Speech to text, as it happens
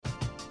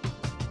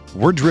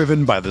We're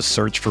driven by the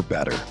search for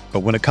better. But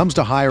when it comes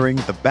to hiring,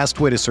 the best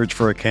way to search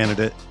for a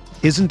candidate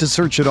isn't to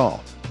search at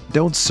all.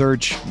 Don't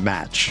search,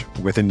 match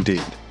with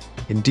Indeed.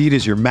 Indeed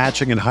is your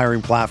matching and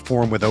hiring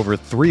platform with over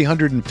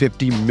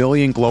 350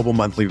 million global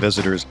monthly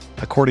visitors,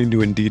 according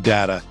to Indeed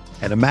data,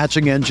 and a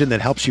matching engine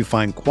that helps you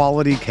find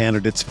quality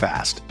candidates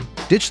fast.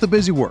 Ditch the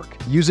busy work.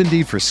 Use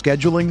Indeed for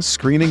scheduling,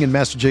 screening, and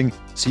messaging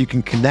so you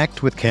can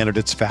connect with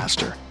candidates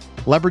faster.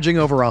 Leveraging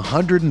over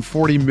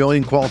 140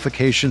 million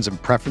qualifications and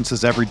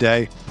preferences every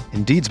day,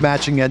 Indeed's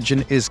matching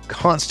engine is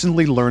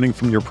constantly learning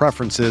from your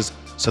preferences,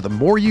 so the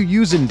more you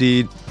use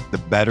Indeed, the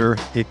better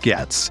it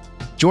gets.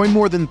 Join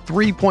more than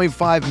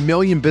 3.5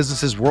 million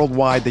businesses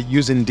worldwide that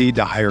use Indeed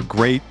to hire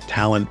great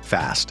talent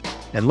fast.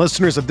 And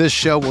listeners of this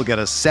show will get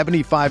a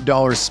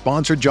 $75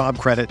 sponsored job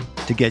credit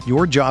to get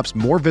your jobs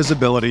more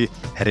visibility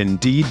at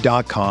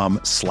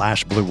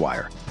Indeed.com/Blue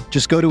Wire.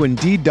 Just go to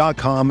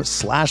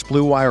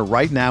Indeed.com/Blue Wire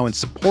right now and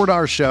support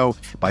our show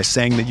by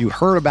saying that you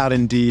heard about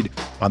Indeed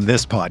on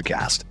this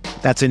podcast.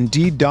 That's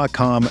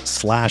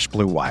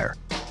Indeed.com/Blue Wire.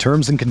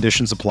 Terms and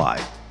conditions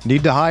apply.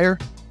 Need to hire?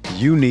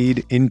 You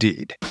need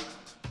Indeed.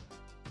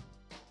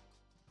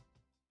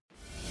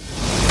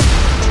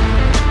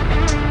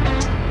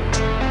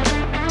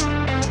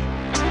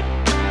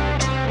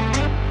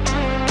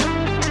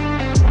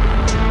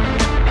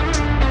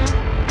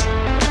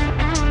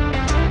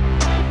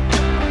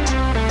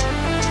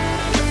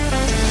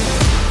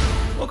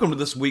 Welcome to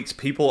this week's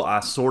People I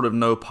Sort of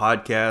Know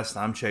podcast.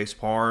 I'm Chase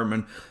Parham,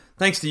 and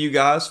thanks to you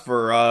guys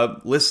for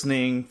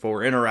listening,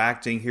 for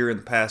interacting here in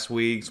the past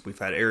weeks. We've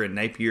had Aaron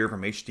Napier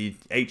from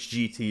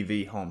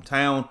HGTV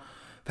Hometown.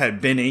 We've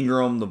had Ben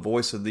Ingram, the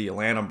voice of the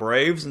Atlanta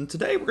Braves, and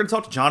today we're going to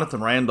talk to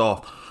Jonathan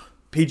Randolph,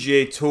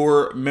 PGA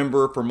Tour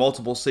member for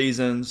multiple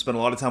seasons, spent a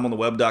lot of time on the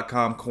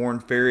web.com Korn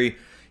Ferry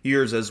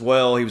years as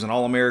well. He was an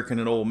All-American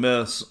at Ole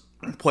Miss,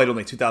 played on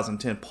the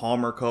 2010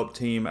 Palmer Cup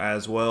team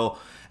as well.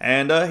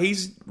 And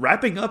he's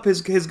wrapping up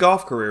his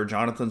golf career.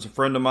 Jonathan's a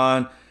friend of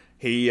mine.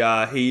 He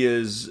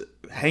is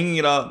hanging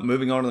it up,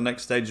 moving on to the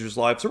next stage of his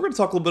life. So we're going to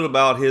talk a little bit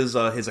about his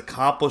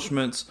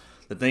accomplishments,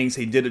 the things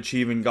he did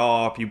achieve in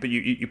golf. You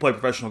play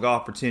professional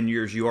golf for 10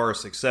 years. You are a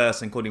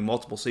success, including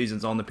multiple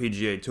seasons on the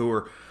PGA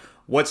Tour.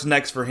 What's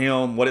next for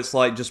him? What it's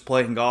like just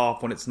playing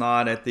golf when it's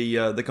not at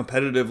the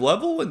competitive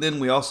level. And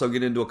then we also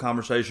get into a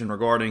conversation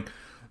regarding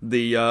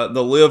the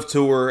LIV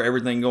Tour,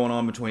 everything going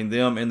on between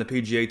them and the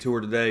PGA Tour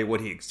today, what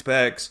he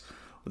expects,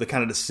 the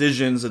kind of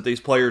decisions that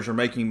these players are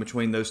making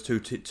between those two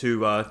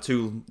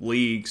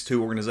leagues,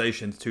 two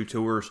organizations, two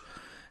tours,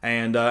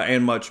 and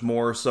much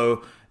more.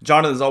 So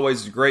Jonathan is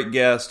always a great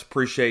guest.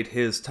 Appreciate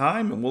his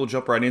time, and we'll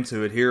jump right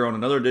into it here on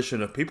another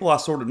edition of People I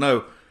Sort of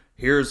Know.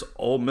 Here's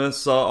Ole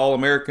Miss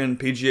All-American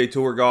PGA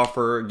Tour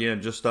golfer,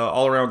 again, just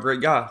all-around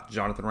great guy,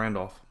 Jonathan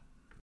Randolph.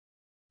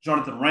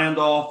 Jonathan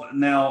Randolph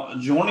now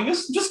joining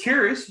us. Just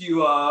curious,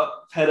 you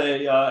had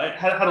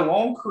a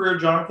long career,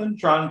 Jonathan,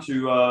 trying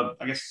to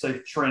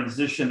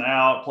transition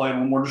out,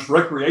 playing more just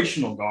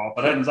recreational golf.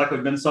 It hadn't exactly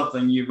been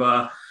something you've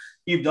done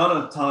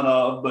a ton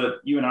of.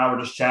 But you and I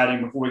were just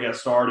chatting before we got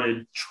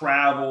started.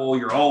 Travel,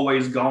 you're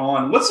always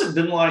gone. What's it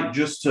been like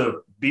just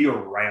to be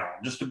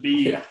around, just to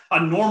be a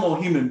normal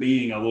human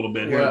being a little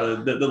bit here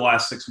the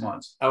last 6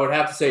 months? I would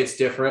have to say it's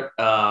different.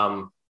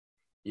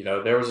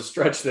 There was a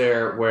stretch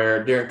there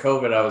where during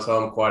COVID, I was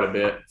home quite a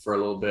bit for a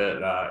little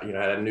bit. I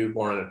had a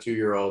newborn and a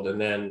 2-year-old.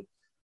 And then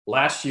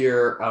last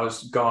year I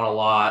was gone a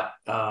lot.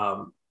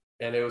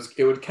 And it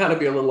would kind of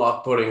be a little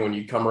off-putting when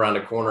you come around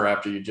a corner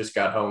after you just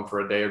got home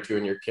for a day or two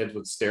and your kids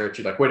would stare at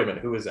you like, wait a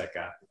minute, who is that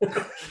guy?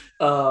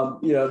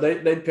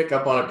 They'd pick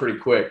up on it pretty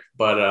quick,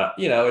 but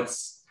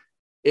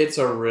it's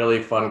a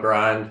really fun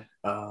grind.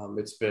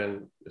 It's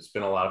been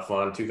a lot of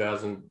fun.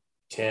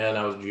 2010,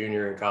 I was a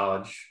junior in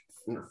college.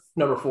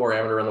 Number 4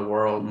 amateur in the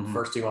world,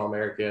 first team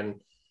All-American,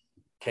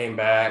 came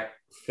back,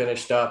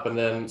 finished up, and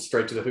then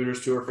straight to the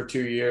Hooters Tour for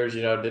 2 years.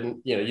 You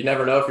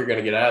never know if you're going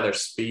to get out of there.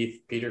 Spieth,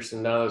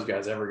 Peterson, none of those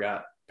guys ever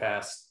got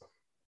past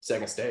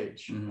second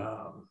stage.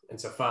 And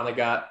so finally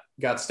got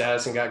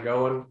status and got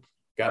going,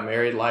 got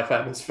married. Life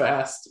happens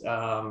fast.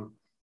 And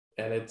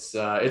it's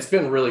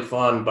been really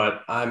fun,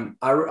 but I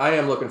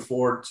am looking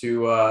forward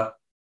to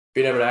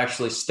being able to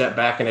actually step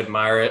back and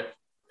admire it.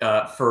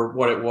 For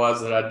what it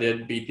was that I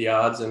did beat the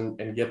odds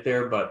and get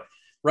there. But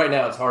right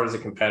now it's hard as a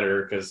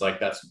competitor because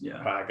that's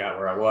how I got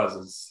where I was.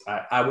 Is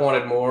I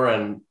wanted more,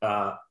 and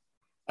I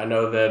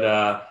know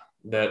that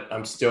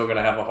I'm still going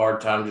to have a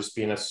hard time just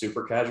being a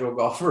super casual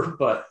golfer,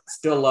 but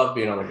still love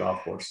being on the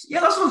golf course.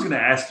 Yeah, that's what I was going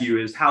to ask you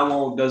is how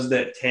long does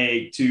that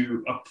take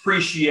to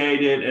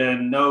appreciate it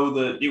and know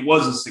that it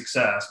was a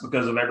success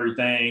because of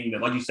everything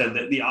that, like you said,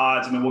 the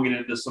odds. I mean, we'll get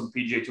into some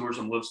PGA Tour,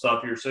 some LIV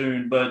stuff here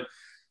soon, but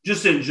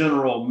just in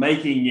general,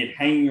 making it,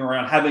 hanging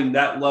around, having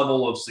that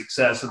level of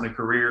success in the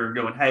career and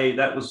going, hey,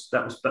 that's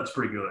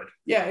pretty good.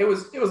 Yeah, it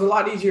was a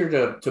lot easier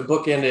to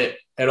bookend it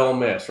at Ole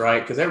Miss, right?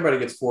 Because everybody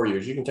gets 4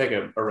 years. You can take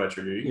a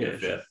retro year. You can get a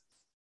fifth.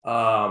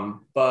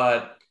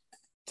 But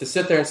to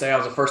sit there and say I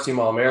was a first team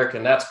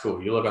All-American, that's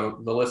cool. You look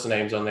on the list of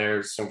names on there,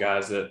 there's some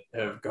guys that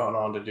have gone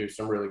on to do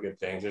some really good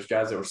things. There's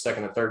guys that were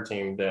second and third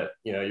team that,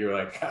 you're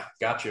like,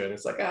 gotcha. And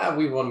it's like,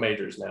 we won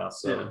majors now.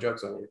 So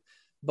joke's on you.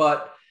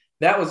 But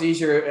that was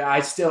easier.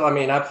 I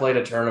played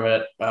a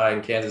tournament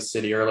in Kansas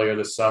City earlier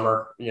this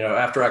summer,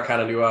 after I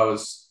kind of knew I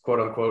was quote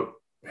unquote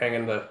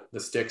hanging the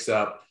sticks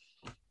up.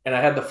 And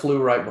I had the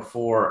flu right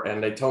before,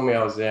 and they told me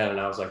I was in,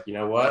 and I was like, you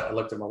know what? I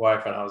looked at my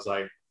wife and I was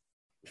like,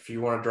 if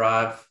you want to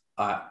drive,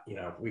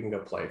 we can go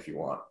play if you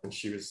want. And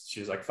she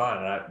was like, fine.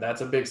 And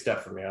that's a big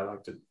step for me. I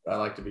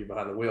like to be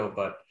behind the wheel,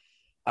 but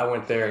I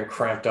went there and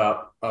cramped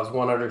up. I was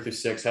 100 through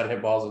 6, hadn't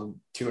hit balls in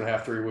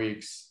 2.5, 3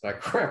 weeks. I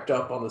cramped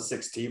up on the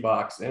 6 tee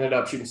box, ended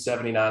up shooting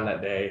 79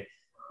 that day.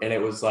 And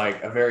it was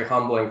like a very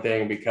humbling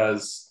thing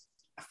because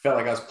I felt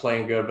like I was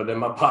playing good, but then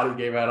my body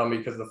gave out on me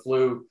because of the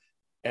flu.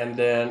 And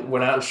then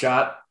went out and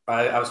shot.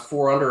 I was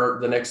 4 under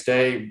the next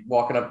day,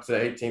 walking up to the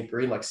 18th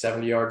green, like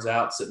 70 yards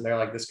out, sitting there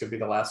like this could be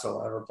the last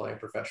hole I ever play in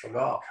professional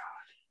golf.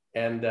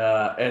 And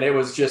it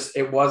was just,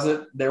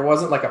 there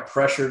wasn't like a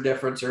pressure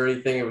difference or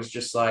anything. It was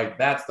just like,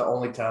 that's the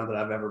only time that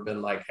I've ever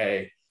been like,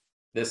 hey,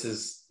 this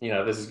is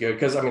good.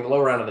 Cause the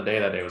low round of the day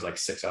that day was like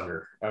 6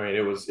 under.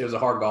 It was a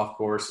hard golf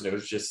course, and it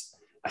was just,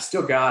 I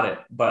still got it,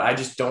 but I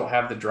just don't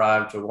have the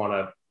drive to want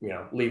to,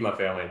 leave my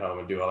family at home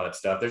and do all that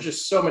stuff. There's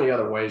just so many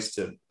other ways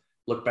to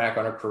look back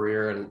on a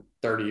career and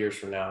 30 years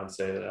from now and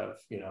say that I've,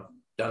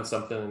 done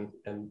something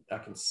and I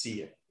can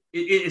see it.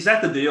 Is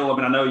that the deal?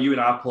 I know you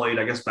and I played,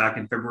 I guess, back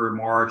in February,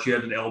 March. You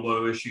had an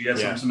elbow issue. You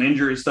had some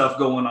injury stuff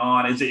going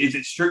on. Is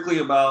it strictly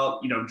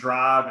about,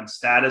 drive and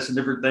status and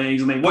different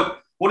things?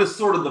 What is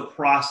sort of the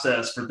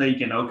process for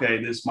thinking,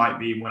 okay, this might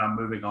be when I'm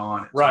moving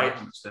on? Right.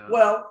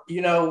 Well,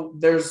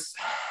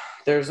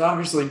 there's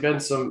obviously been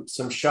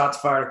some shots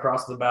fired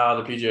across the bow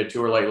of the PGA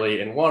Tour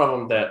lately. And one of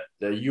them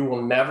that you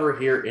will never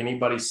hear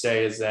anybody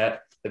say is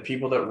that the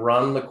people that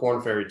run the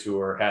Korn Ferry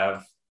Tour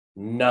have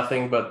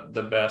nothing but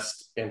the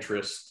best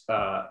interest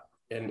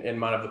in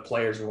mind of the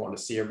players who want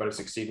to see everybody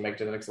succeed and make it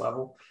to the next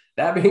level.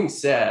 That being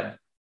said,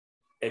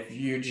 if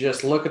you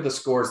just look at the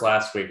scores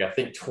last week, I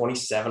think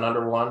 27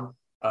 under won.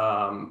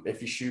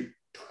 If you shoot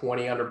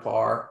 20 under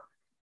par,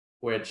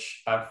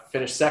 which I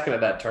finished second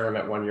at that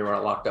tournament one year when I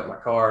locked up my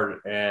card.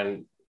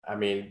 And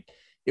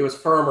it was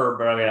firmer,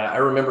 but I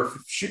remember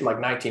shooting like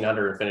 19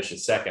 under and finishing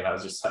second. I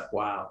was just like,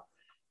 wow,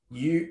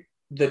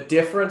 the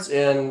difference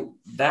in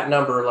that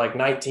number, like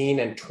 19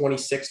 and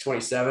 26,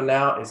 27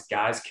 now, is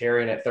guys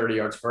carrying it 30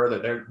 yards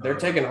further. They're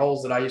taking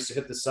holes that I used to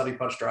hit the Sunny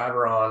Punch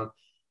driver on,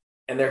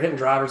 and they're hitting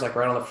drivers like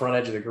right on the front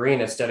edge of the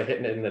green instead of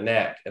hitting it in the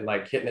neck and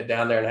like hitting it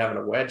down there and having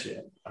a wedge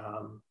in.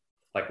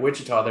 Like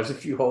Wichita, there's a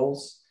few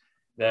holes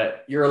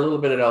that you're a little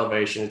bit at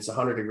elevation. It's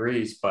 100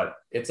 degrees, but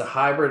it's a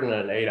hybrid and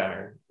an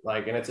 8-iron.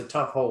 And it's a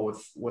tough hole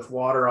with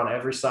water on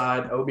every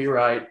side, OB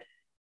right.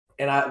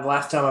 And the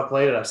last time I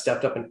played it, I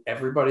stepped up and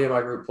everybody in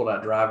my group pulled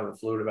out driver and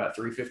flew it about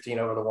 315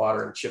 over the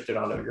water and chipped it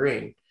onto the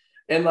green.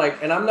 And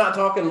I'm not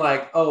talking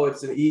like, oh,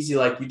 it's an easy,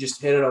 like you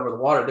just hit it over the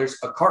water. There's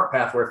a cart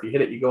path where if you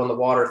hit it, you go in the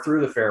water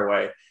through the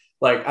fairway.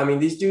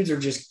 These dudes are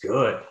just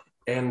good.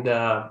 And,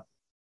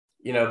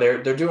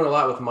 they're doing a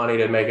lot with money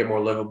to make it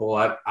more livable.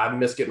 I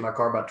missed getting my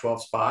car about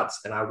 12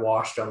 spots, and I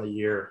washed on the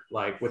year,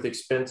 like with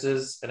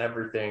expenses and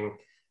everything.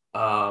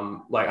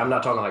 I'm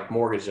not talking like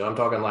mortgage. I'm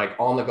talking like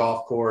on the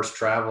golf course,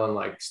 traveling,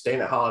 like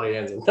staying at Holiday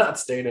Inns and not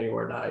staying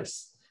anywhere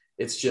nice.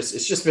 It's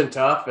just been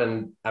tough.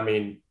 And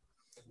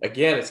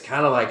again, it's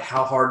kind of like,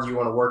 how hard do you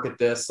want to work at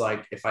this?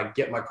 Like if I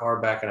get my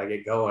car back and I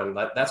get going,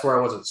 that's where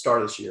I was at the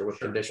start of this year with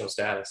conditional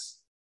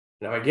status.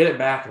 If I get it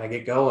back and I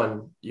get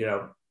going,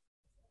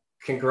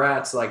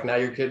 congrats. Like now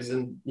your kid's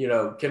in,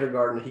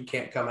 kindergarten. He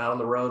can't come out on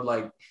the road.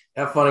 Like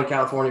have fun in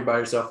California by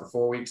yourself for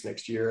 4 weeks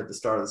next year at the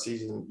start of the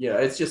season.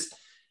 It's just,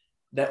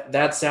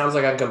 that sounds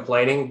like I'm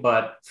complaining,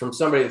 but from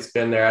somebody that's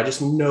been there, I just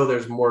know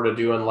there's more to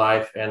do in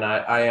life. And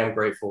I am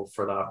grateful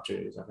for the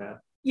opportunities I've had.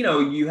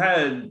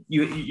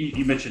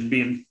 You mentioned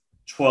being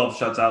 12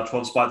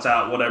 spots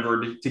out,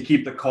 whatever, to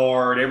keep the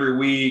card every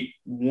week.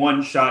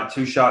 1 shot,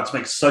 2 shots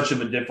makes such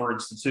of a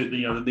difference to,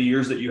 the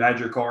years that you had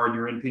your card,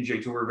 you're in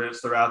PGA Tour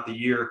events throughout the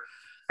year.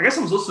 I guess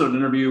I was listening to an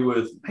interview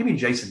with maybe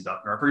Jason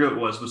Duckner. I forget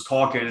what it was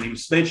talking, and he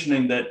was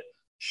mentioning that,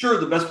 sure,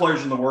 the best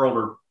players in the world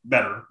are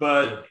better,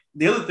 but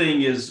the other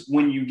thing is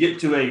when you get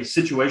to a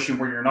situation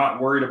where you're not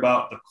worried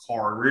about the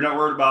card, where you're not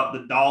worried about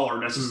the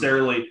dollar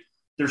necessarily,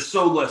 there's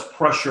so less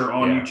pressure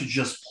on you to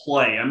just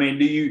play.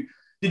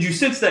 Did you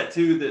sense that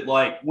too, that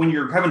like when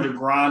you're having to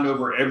grind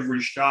over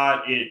every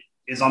shot, it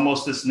is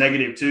almost this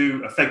negative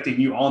too, affecting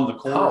you on the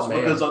course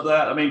because of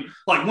that?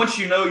 Once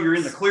you're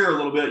in the clear a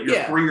little bit,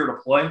 you're freer to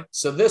play.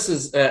 So this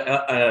is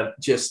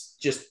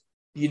just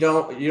you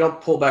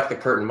don't pull back the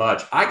curtain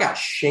much. I got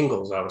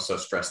shingles. I was so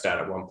stressed out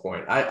at one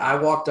point. I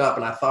walked up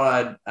and I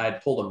thought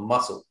I'd pulled a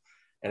muscle,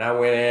 and I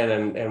went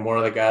in and one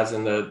of the guys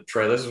in the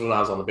trail, this is when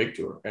I was on the big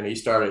tour, and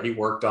he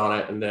worked on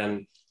it. And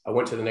then I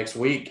went to the next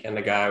week and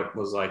the guy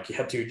was like,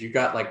 yeah, dude, you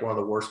got like one of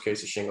the worst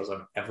case of shingles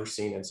I've ever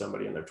seen in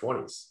somebody in their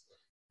 20s.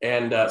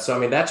 And so, I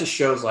mean, that just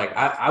shows like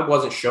I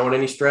wasn't showing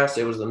any stress.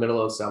 It was the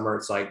middle of the summer.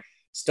 It's like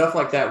stuff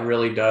like that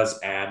really does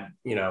add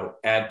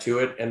to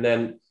it. And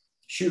then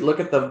shoot, look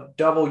at the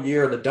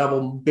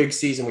double big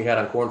season we had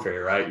on Corn Ferry,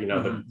 right?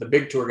 The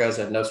big tour guys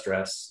had no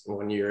stress.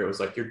 One year it was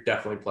like, you're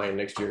definitely playing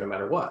next year no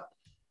matter what.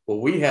 Well,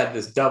 we had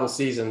this double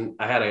season.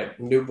 I had a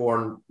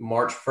newborn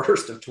March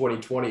 1st of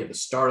 2020 at the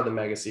start of the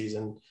mega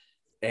season.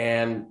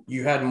 And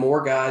you had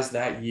more guys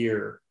that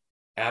year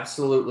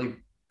absolutely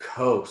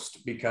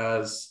coast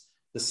because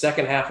the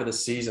second half of the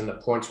season, the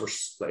points were,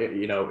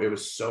 it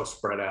was so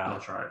spread out.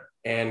 That's right.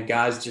 And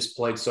guys just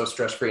played so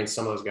stress-free. And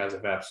some of those guys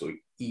have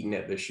absolutely eaten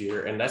it this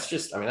year. And that's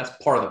just,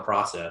 that's part of the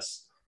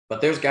process.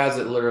 But there's guys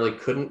that literally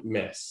couldn't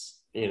miss,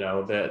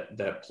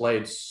 that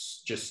played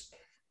just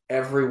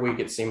every week.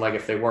 It seemed like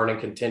if they weren't in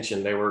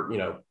contention, they were,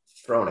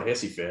 throwing a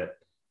hissy fit.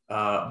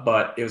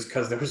 But it was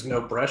because there was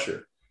no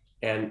pressure.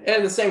 And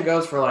the same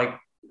goes for like,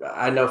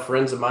 I know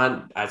friends of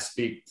mine, I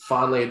speak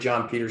fondly of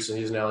John Peterson.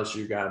 He's an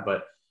LSU guy,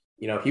 but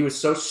he was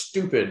so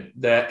stupid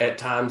that at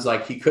times,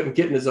 like, he couldn't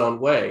get in his own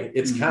way.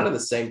 It's kind of the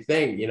same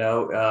thing,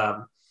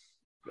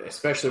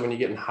 especially when you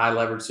get in high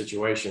leverage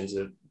situations.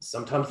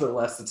 Sometimes the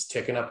less that's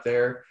ticking up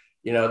there,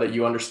 that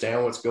you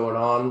understand what's going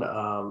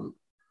on,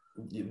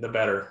 the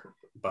better.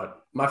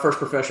 But my first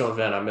professional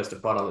event, I missed a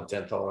putt on the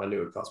 10th hole, and I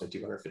knew it cost me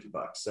 $250.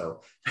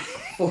 So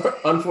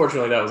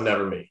unfortunately, that was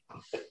never me.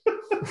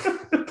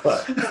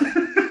 But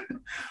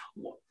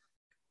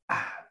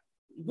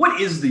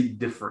what is the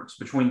difference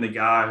between the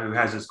guy who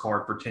has his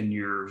card for 10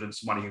 years and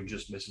somebody who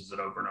just misses it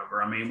over and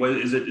over? I mean,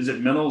 is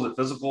it mental? Is it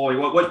physical?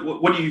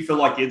 What do you feel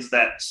like is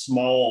that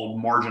small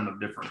margin of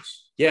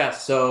difference? Yeah.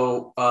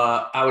 So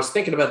I was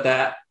thinking about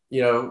that.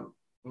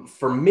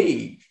 For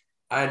me,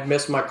 I had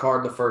missed my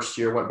card the first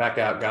year, went back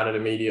out, got it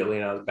immediately,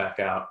 and I was back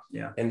out.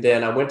 Yeah. And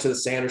then I went to the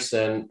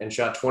Sanderson and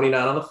shot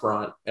 29 on the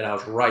front, and I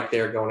was right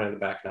there going into the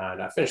back nine.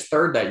 I finished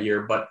third that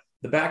year, but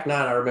the back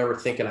nine, I remember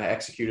thinking I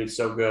executed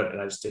so good, and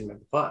I just didn't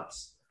make the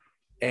putts.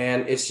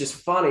 And it's just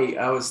funny.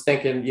 I was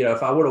thinking,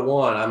 if I would have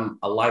won, I'm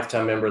a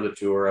lifetime member of the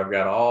tour. I've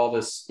got all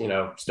this,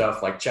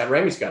 stuff like Chad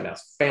Ramey's got now.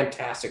 It's a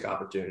fantastic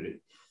opportunity.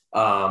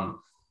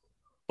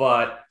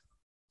 But,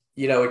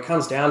 it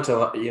comes down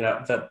to,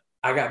 that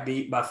I got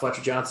beat by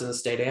Fletcher Johnson in the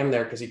State Am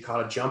there because he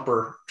caught a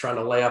jumper trying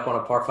to lay up on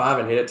a par 5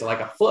 and hit it to like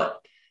a foot.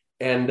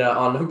 And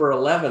on number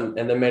 11,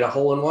 and then made a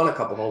hole in one a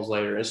couple holes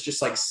later. It's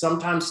just like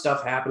sometimes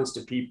stuff happens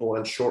to people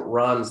in short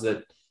runs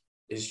that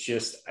is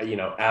just,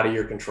 out of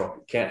your control.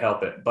 You can't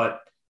help it. But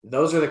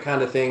those are the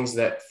kind of things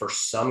that for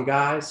some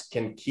guys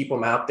can keep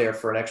them out there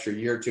for an extra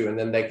year or two, and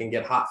then they can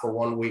get hot for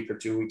 1 week or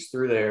 2 weeks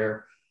through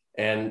there.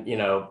 And,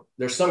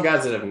 there's some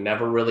guys that have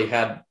never really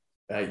had,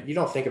 you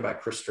don't think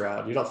about Chris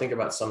Stroud. You don't think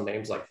about some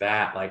names like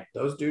that. Like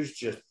those dudes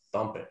just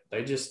thump it.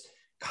 They just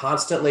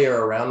constantly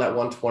are around that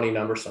 120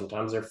 number.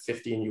 Sometimes they're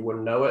 50 and you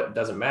wouldn't know it. It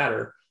doesn't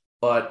matter.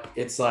 But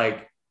it's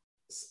like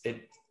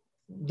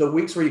the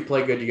weeks where you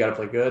play good, you got to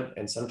play good.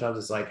 And sometimes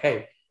it's like,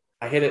 hey,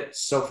 I hit it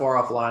so far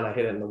offline. I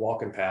hit it in the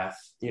walking path,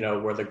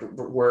 where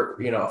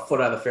a foot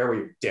out of the fairway,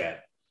 you're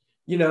dead,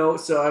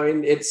 So, I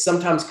mean, it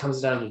sometimes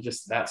comes down to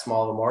just that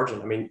small of a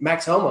margin. I mean,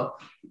 Max Homa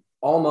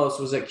almost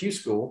was at Q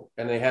School,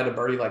 and they had to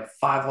birdie like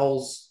 5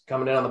 holes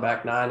coming in on the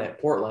back nine at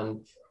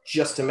Portland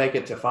just to make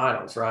it to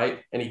finals. Right.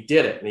 And he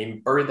did it, and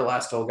he birdied the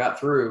last hole, got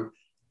through.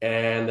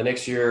 And the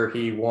next year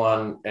he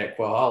won at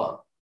Quail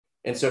Hollow.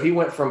 And so he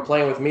went from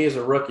playing with me as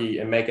a rookie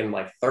and making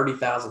like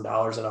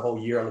 $30,000 in a whole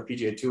year on the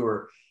PGA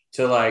Tour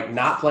to like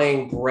not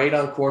playing great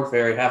on Corn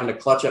Ferry, having to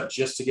clutch up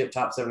just to get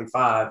top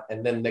 75.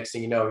 And then next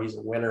thing you know, he's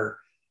a winner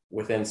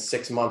within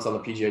 6 months on the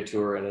PGA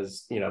Tour and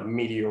is,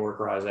 meteoric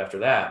rise after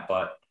that.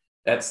 But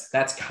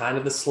that's kind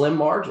of the slim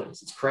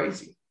margins. It's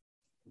crazy.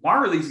 Why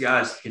are these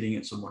guys hitting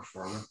it so much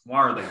further? Why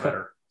are they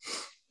better?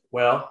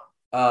 Well,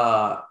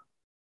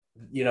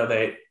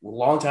 they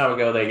long time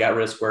ago, they got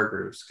rid of square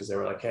grooves because they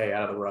were like, hey,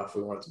 out of the rough,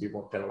 we want it to be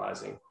more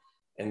penalizing.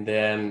 And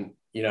then,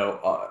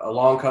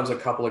 along comes a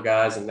couple of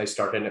guys and they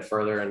start hitting it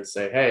further and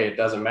say, hey, it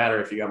doesn't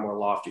matter if you got more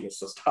loft, you can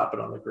still stop it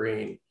on the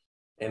green.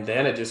 And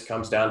then it just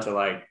comes down to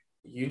like,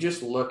 you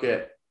just look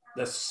at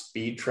the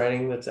speed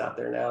training that's out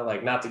there now,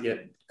 like not to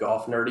get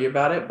golf nerdy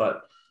about it,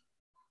 but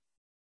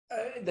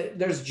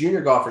there's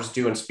junior golfers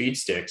doing speed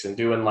sticks and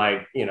doing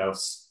like,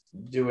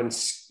 doing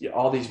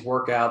all these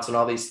workouts and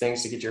all these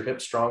things to get your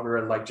hips stronger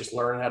and like just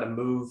learn how to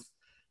move,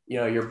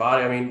 your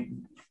body. I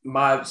mean,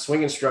 my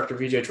swing instructor,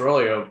 VJ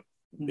Trolio,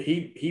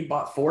 he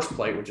bought Force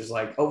Plate, which is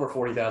like over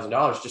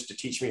 $40,000 just to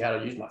teach me how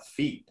to use my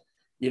feet.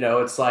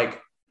 It's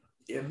like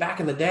back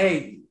in the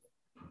day,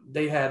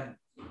 they had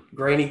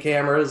grainy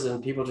cameras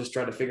and people just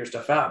tried to figure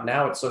stuff out.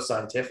 Now it's so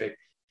scientific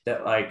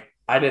that like,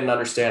 I didn't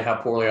understand how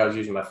poorly I was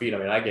using my feet. I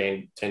mean, I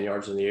gained 10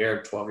 yards in the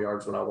air, 12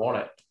 yards when I won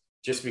it,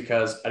 just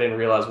because I didn't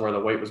realize where the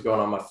weight was going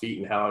on my feet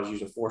and how I was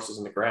using forces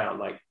in the ground.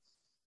 Like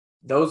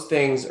those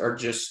things are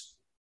just,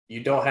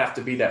 you don't have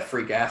to be that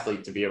freak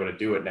athlete to be able to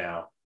do it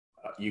now.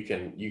 You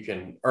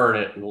can earn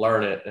it and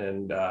learn it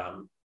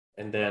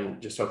and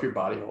then just hope your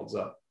body holds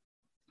up.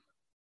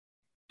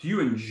 Do you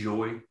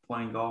enjoy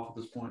playing golf at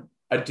this point?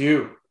 I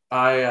do.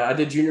 I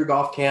did junior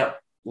golf camp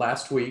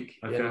last week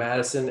in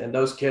Madison, and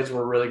those kids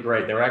were really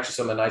great. They were actually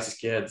some of the nicest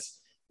kids,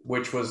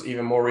 which was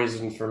even more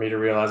reason for me to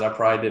realize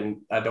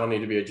I don't need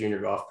to be a junior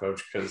golf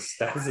coach, because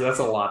that's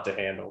a lot to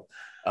handle.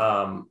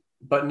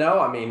 But no,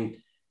 I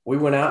mean, we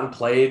went out and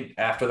played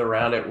after the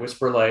round at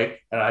Whisper Lake,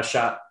 and I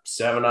shot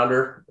 7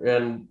 under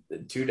in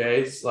 2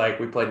 days. Like,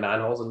 we played 9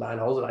 holes, and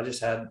I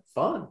just had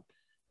fun.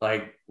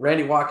 Like,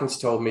 Randy Watkins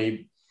told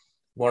me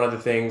one of the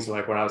things,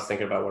 like, when I was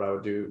thinking about what I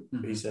would do,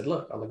 he said,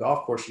 look, on the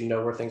golf course, you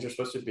know where things are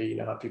supposed to be, you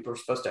know how people are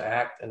supposed to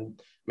act. And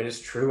I mean, it's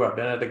true. I've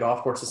been at the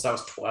golf course since I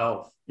was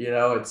 12. You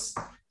know,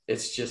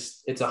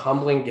 it's a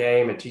humbling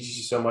game. It teaches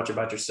you so much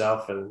about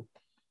yourself. And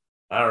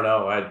I don't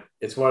know,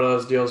 it's one of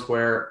those deals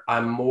where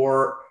I'm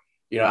more,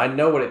 you know, I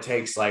know what it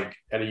takes, like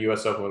at a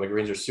US Open when the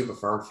greens are super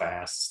firm,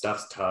 fast,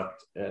 stuff's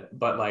tucked.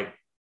 But like,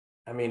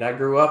 I mean, I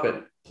grew up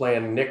at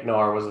playing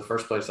Nicknar was the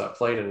first place I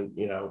played in,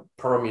 you know,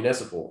 Pearl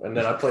Municipal. And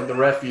then I played the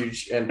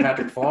Refuge and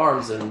Patrick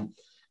Farms and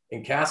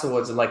in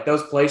Castlewoods. And like,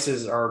 those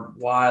places are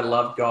why I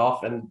love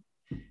golf. And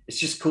it's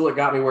just cool. It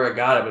got me where it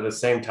got it. But at the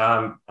same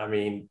time, I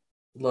mean,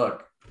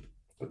 look,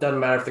 it doesn't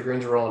matter if the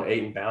greens are rolling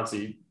 8 and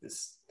bouncy.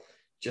 It's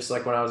just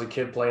like when I was a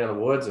kid playing in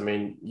the woods. I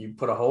mean, you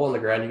put a hole in the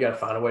ground, you got to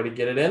find a way to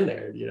get it in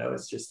there. You know,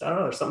 it's just, I don't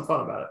know, there's something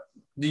fun about it.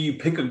 Do you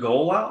pick a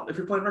goal out if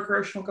you're playing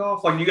recreational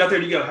golf? Like, you got there,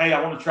 do you go, hey,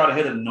 I want to try to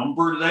hit a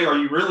number today? Or are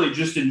you really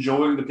just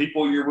enjoying the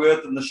people you're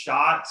with and the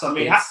shots? I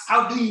mean,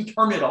 how do you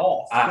turn it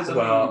off?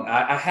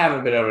 I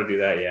haven't been able to do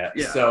that yet.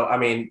 Yeah. So, I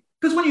mean,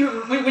 because when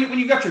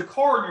you got your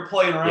car and you're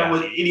playing around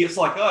with idiots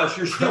like us,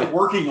 you're still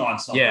working on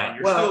something. Yeah.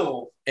 You're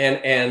still.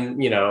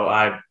 And, you know,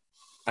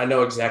 I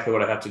know exactly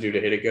what I have to do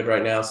to hit it good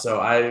right now. So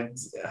I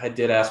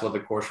did ask what the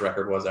course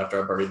record was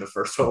after I birdied the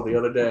first hole the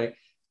other day.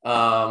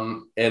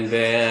 And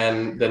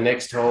then the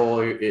next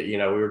hole, you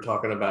know, we were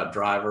talking about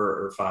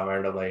driver or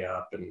 5-iron to lay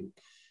up, and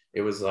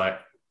it was like,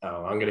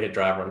 oh, I'm going to hit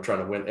driver. I'm trying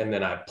to win. And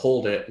then I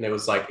pulled it, and it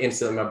was like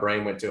instantly my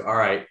brain went to, all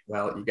right,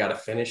 well, you got to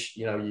finish,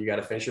 you know, you got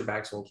to finish your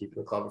backswing,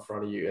 keeping the club in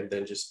front of you, and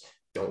then just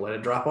don't let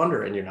it drop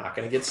under, and you're not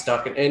going to get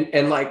stuck.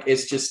 And like,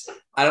 it's just,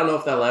 I don't know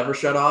if that'll ever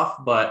shut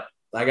off, but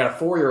I got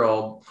a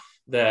 4-year-old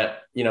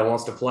that, you know,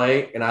 wants to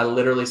play. And I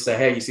literally say,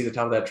 hey, you see the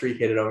top of that tree,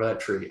 hit it over that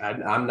tree. I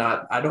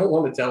don't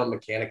want to tell him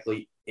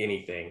mechanically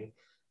anything.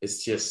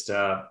 It's just,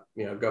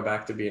 you know, go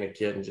back to being a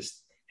kid and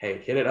just, hey,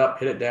 hit it up,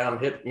 hit it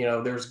down, you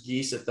know, there's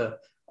geese at the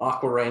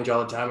aqua range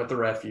all the time at the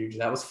Refuge.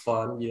 That was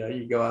fun. You know,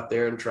 you go out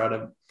there and try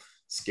to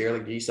scare the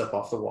geese up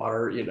off the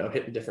water, you know,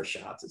 hitting different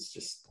shots. It's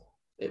just,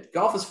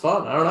 golf is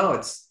fun. I don't know.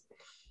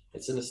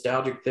 It's a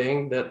nostalgic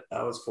thing that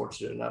I was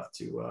fortunate enough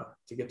to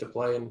get to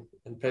play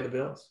and pay the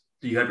bills.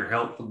 Do you have your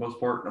health for the most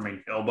part? I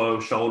mean, elbow,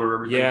 shoulder,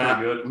 everything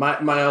pretty good?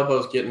 My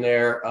elbow's getting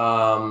there.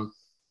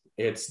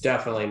 It's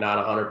definitely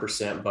not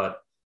 100%, but,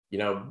 you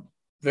know,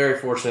 very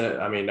fortunate.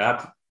 I mean,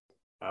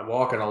 I'm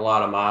walking a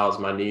lot of miles.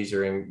 My knees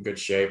are in good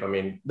shape. I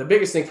mean, the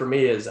biggest thing for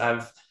me is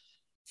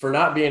for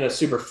not being a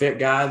super fit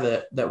guy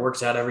that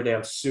works out every day,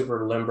 I'm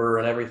super limber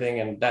and everything.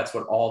 And that's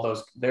what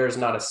there's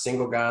not a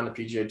single guy on the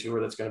PGA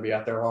Tour that's going to be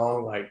out there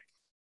long. Like,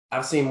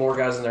 I've seen more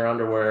guys in their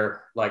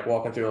underwear, like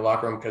walking through the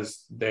locker room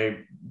because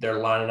they're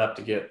lining up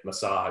to get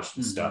massaged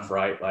and stuff,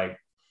 right? Like,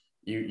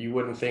 you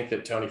wouldn't think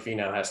that Tony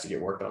Finau has to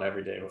get worked on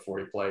every day before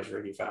he plays,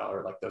 Ricky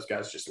Fowler. Like, those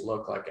guys just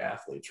look like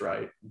athletes,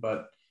 right?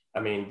 But I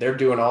mean, they're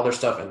doing all their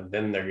stuff, and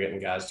then they're getting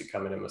guys to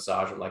come in and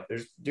massage them. Like,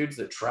 there's dudes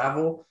that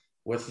travel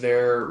with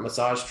their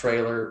massage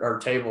trailer or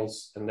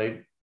tables, and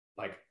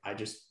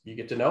you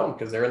get to know them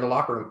because they're in the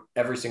locker room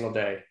every single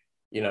day.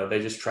 You know,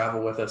 they just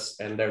travel with us,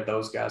 and they're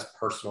those guys,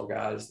 personal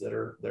guys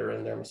they're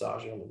in there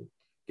massaging them and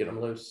get them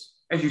loose.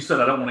 As you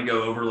said, I don't want to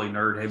go overly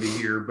nerd heavy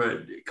here, but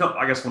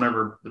I guess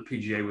whenever the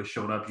PGA was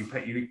showing up, you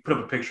put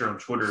up a picture on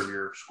Twitter of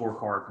your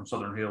scorecard from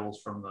Southern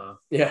Hills from the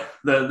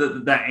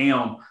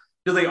AM.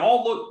 Do they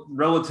all look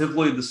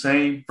relatively the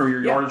same for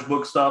your yardage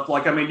book stuff?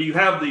 Like, I mean, do you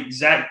have the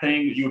exact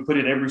thing that you would put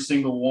in every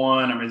single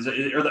one? I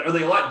mean, are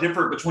they a lot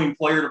different between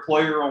player to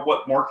player on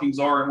what markings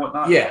are and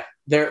whatnot? Yeah,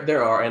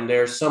 there are, and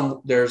there's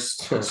not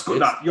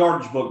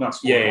yardage book, not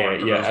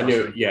scorecard. Yeah. I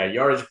knew. Yeah,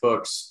 yardage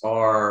books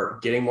are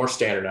getting more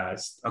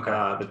standardized.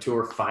 Okay, the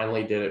tour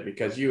finally did it,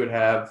 because you would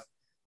have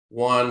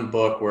one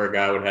book where a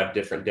guy would have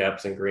different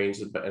depths and greens,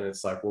 and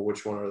it's like, well,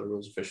 which one are the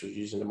rules officials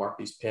using to mark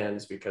these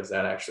pins? Because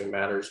that actually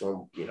matters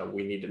when, you know,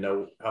 we need to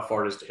know how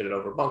far it is to hit it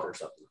over a bunker or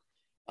something.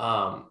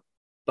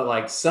 But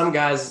like some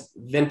guys,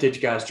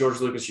 vintage guys, George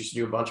Lucas used to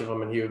do a bunch of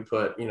them, and he would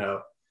put, you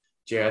know,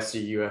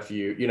 JSC,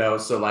 UFU, you know,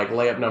 so like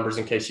layup numbers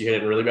in case you hit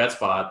it in really bad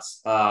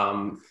spots.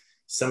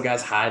 Some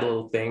guys hide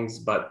little things,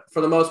 but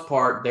for the most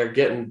part, they're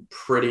getting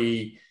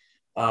pretty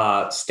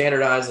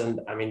standardized.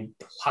 And I mean,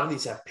 a lot of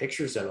these have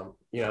pictures in them.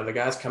 You know, the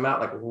guys come out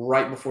like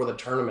right before the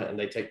tournament and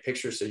they take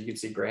pictures so you can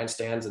see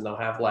grandstands, and they'll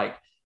have like,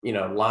 you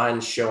know,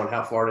 lines showing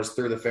how far it is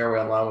through the fairway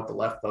on line with the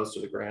left post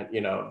of the grand, you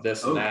know,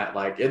 this and that.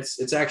 Like,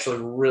 it's actually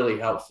really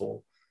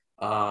helpful.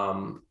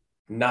 Not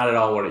at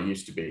all what it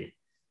used to be.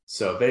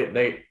 So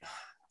they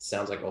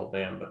sounds like old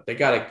man, but they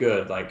got it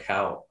good, like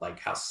how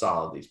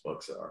solid these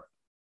books are.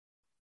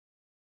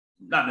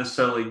 not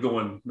necessarily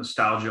going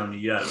nostalgia on you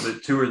yet,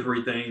 but 2 or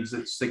 3 things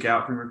that stick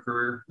out from your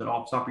career that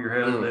off the top of your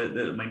head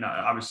that I mean,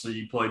 obviously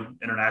you played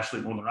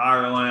internationally in Northern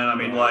Ireland. I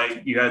mean,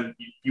 like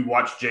you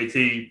watched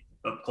JT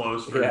up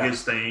close for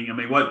his thing. I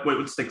mean,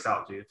 what sticks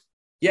out to you?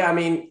 Yeah, I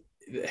mean,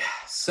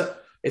 so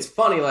it's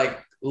funny,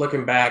 like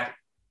looking back,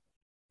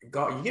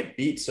 golf, you get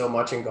beat so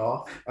much in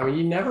golf. I mean,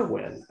 you never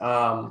win.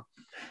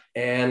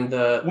 And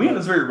win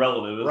is very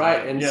relative,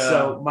 right? And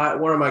so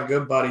one of my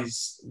good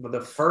buddies, the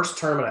first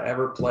tournament I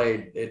ever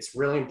played, it's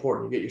really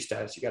important. You get your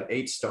stats. You got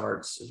 8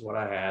 starts is what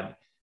I had,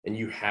 and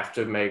you have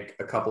to make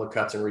a couple of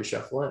cuts and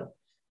reshuffle in.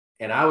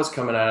 And I was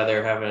coming out of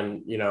there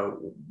having,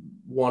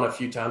 won a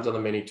few times on the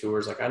mini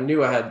tours. Like I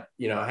knew I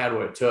had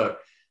what it took,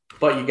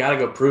 but you got to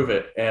go prove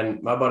it.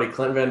 And my buddy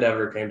Clint Van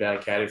Dever came down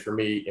and caddied for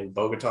me in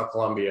Bogota,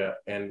 Colombia,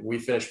 and we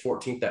finished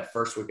 14th that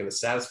first week. And the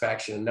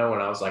satisfaction of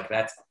knowing, I was like,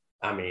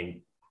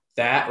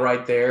 that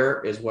right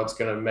there is what's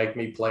going to make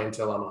me play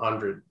until I'm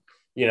 100.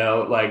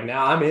 Like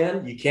now I'm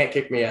in, you can't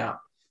kick me out.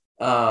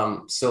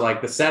 So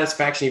like the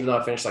satisfaction, even though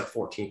I finished like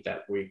 14th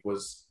that week,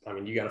 was,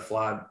 you got to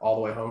fly all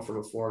the way home from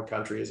a foreign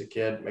country as a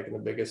kid, making the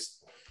biggest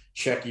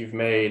check you've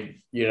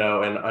made,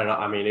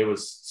 and it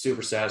was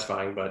super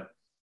satisfying, but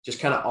just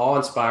kind of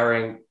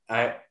awe-inspiring.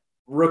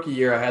 Rookie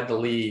year, I had the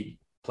lead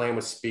playing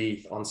with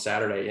Spieth on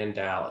Saturday in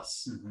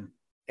Dallas,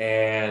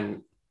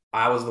 and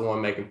I was the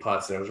one making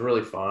putts, and it was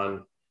really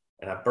fun.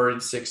 And I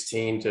birdied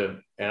 16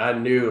 and I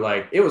knew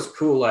like it was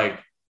cool. Like,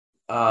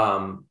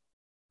 the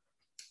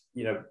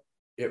Konica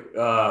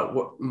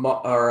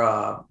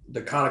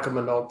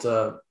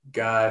Minolta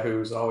guy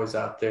who's always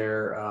out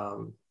there.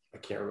 I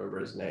can't remember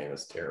his name.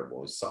 It's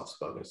terrible. He's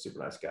soft-spoken, super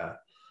nice guy.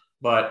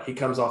 But he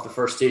comes off the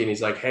first tee and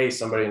he's like, hey,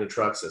 somebody in the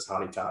truck says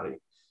hotty toddy.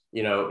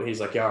 He's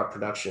like, yeah, our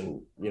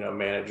production,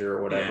 manager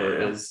or whatever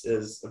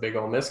is a big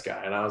Ole Miss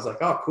guy. And I was like,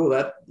 oh, cool.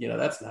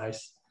 That's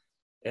nice.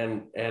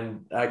 And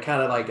that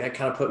kind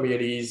of put me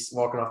at ease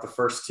walking off the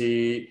first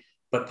tee.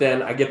 But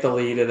then I get the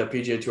lead at the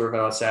PGA Tour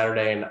event on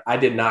Saturday, and I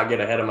did not get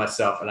ahead of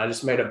myself. And I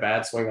just made a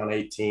bad swing on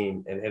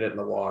 18 and hit it in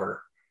the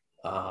water.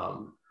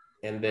 And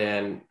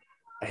then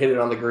I hit it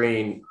on the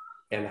green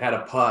and had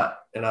a putt.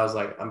 And I was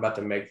like, I'm about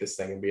to make this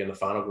thing and be in the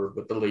final group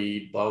with the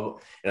lead, blah, blah,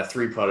 and a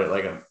 3-putt it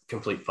like a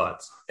complete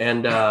putts.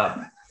 And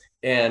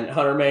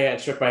Hunter Mahan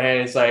shook my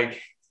hand. He's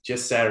like,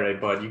 just Saturday,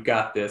 bud, you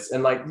got this.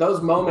 And like those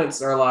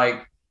moments are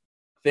like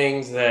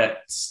things that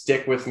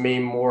stick with me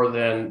more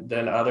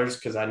than others,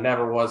 because I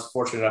never was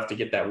fortunate enough to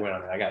get that win.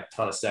 I got a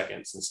ton of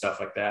seconds and stuff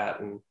like that.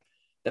 And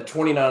that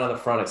 29 on the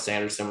front at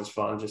Sanderson was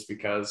fun just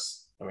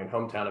because,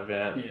 hometown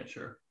event. Yeah,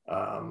 sure.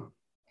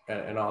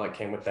 And all that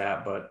came with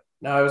that. But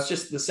no, it was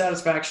just the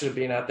satisfaction of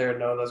being out there and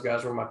knowing those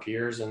guys were my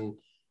peers. And,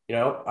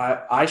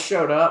 I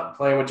showed up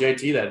playing with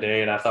JT that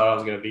day and I thought I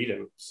was going to beat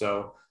him.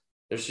 So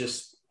there's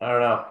just, I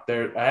don't know.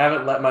 I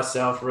haven't let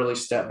myself really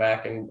step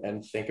back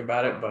and think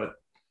about it, but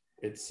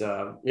it's,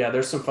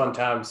 there's some fun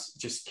times.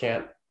 Just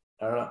can't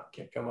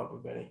come up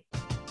with any.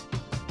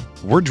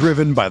 We're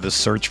driven by the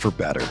search for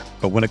better.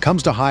 But when it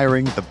comes to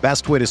hiring, the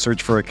best way to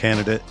search for a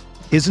candidate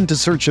isn't to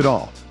search at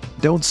all.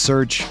 Don't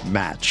search,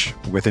 match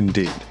with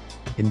Indeed.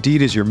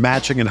 Indeed is your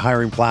matching and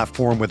hiring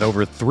platform with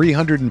over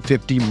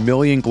 350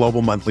 million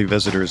global monthly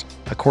visitors,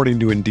 according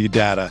to Indeed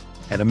data,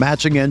 and a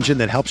matching engine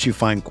that helps you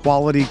find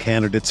quality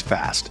candidates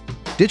fast.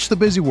 Ditch the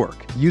busy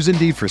work. Use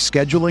Indeed for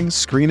scheduling,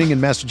 screening,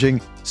 and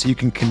messaging so you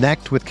can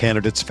connect with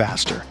candidates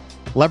faster.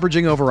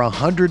 Leveraging over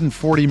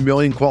 140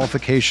 million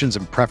qualifications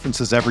and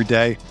preferences every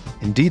day,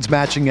 Indeed's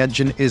matching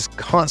engine is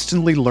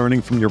constantly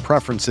learning from your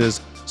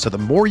preferences, so the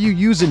more you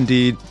use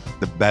Indeed,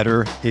 the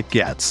better it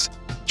gets.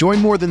 Join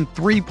more than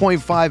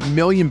 3.5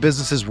 million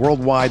businesses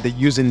worldwide that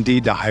use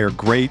Indeed to hire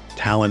great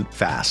talent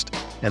fast.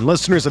 And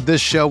listeners of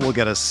this show will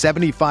get a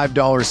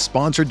 $75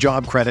 sponsored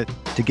job credit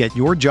to get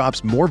your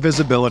jobs more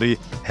visibility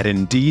at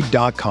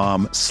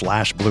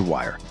Indeed.com/Blue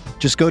Wire.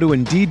 Just go to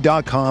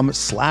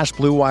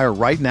Indeed.com/Blue Wire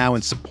right now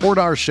and support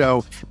our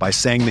show by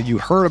saying that you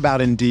heard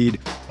about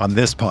Indeed on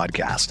this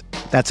podcast.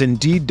 That's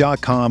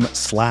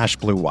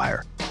Indeed.com/Blue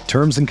Wire.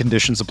 Terms and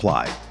conditions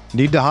apply.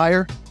 Need to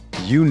hire?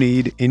 You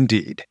need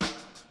Indeed.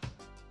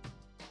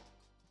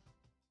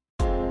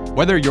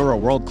 Whether you're a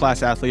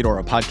world-class athlete or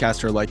a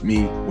podcaster like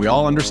me, we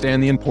all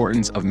understand the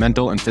importance of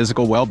mental and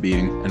physical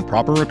well-being and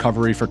proper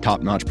recovery for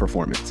top-notch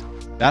performance.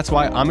 That's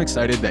why I'm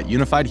excited that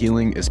Unified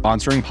Healing is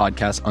sponsoring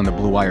podcasts on the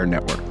Blue Wire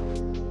Network.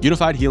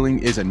 Unified Healing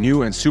is a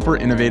new and super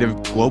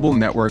innovative global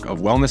network of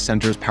wellness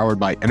centers powered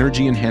by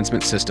Energy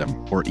Enhancement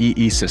System, or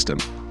EE System.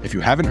 If you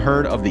haven't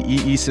heard of the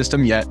EE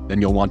System yet,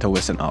 then you'll want to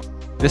listen up.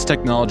 This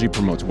technology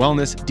promotes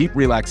wellness, deep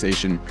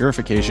relaxation,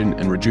 purification,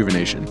 and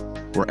rejuvenation.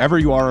 Wherever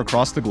you are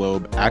across the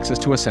globe, access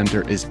to a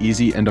center is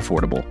easy and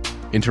affordable.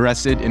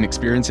 Interested in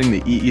experiencing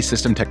the EE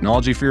System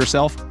technology for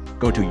yourself?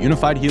 Go to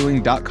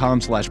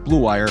unifiedhealing.com/Blue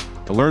Wire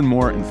to learn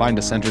more and find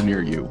a center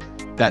near you.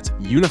 That's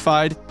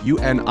unified,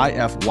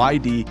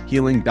 UNIFYD,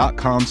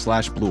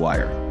 healing.com/Blue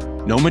Wire.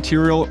 No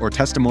material or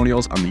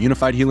testimonials on the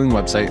Unified Healing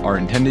website are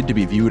intended to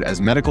be viewed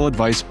as medical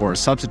advice or a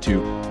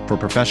substitute for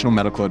professional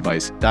medical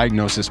advice,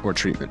 diagnosis, or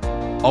treatment.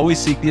 Always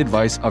seek the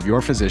advice of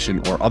your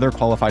physician or other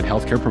qualified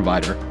healthcare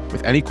provider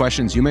with any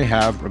questions you may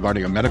have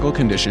regarding a medical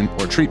condition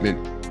or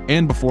treatment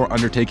and before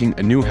undertaking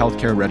a new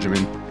healthcare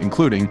regimen,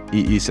 including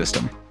EE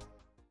system.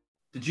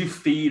 Did you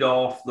feed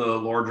off the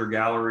larger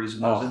galleries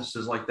in those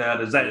instances like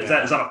that? Is that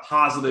a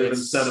positive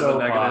instead of a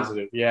negative?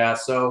 Positive. Yeah.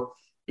 So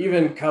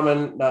even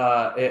coming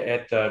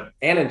at the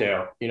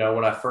Annandale,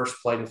 when I first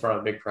played in front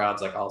of big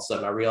crowds, like all of a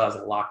sudden I realized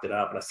I locked it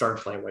up and I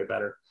started playing way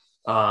better.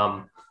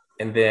 And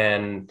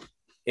then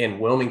in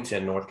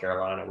Wilmington, North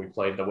Carolina, we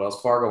played the Wells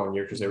Fargo one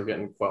year because they were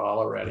getting Qual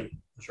already.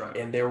 That's right.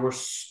 And there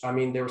was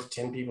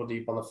 10 people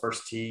deep on the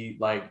first tee.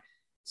 Like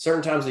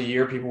certain times of the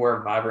year, people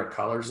wear vibrant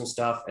colors and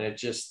stuff. And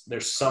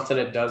there's something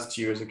it does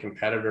to you as a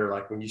competitor.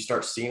 Like when you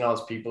start seeing all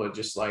those people,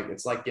 it's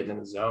like getting in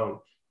the zone.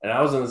 And I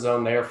was in the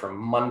zone there from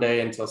Monday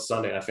until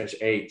Sunday, and I finished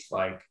 8th.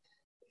 Like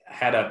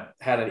had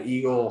an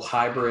Eagle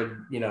hybrid,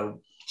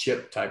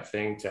 chip type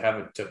thing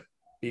to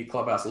be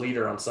clubhouse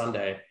leader on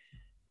Sunday.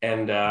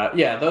 And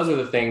those are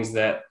the things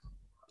that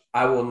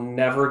I will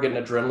never get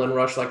an adrenaline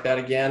rush like that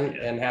again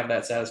and have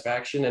that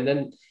satisfaction. And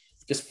then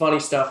just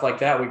funny stuff like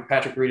that.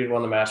 Patrick Reed had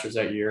won the Masters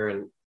that year,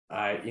 and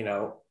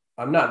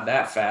I'm not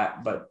that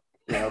fat, but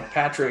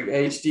Patrick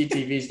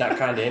HGTV is not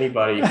kind to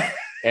anybody.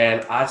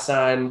 And I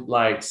signed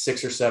like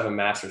 6 or 7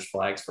 Masters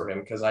flags for him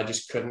because I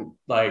just couldn't,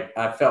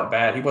 I felt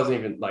bad. He wasn't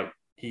even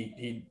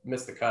he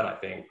missed the cut, I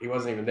think. He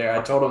wasn't even there.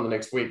 I told him the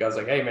next week, I was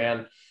like, hey,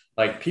 man,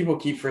 people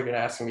keep freaking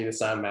asking me to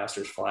sign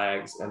Masters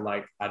flags. And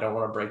I don't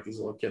want to break these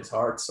little kids'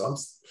 hearts. So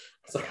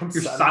I'm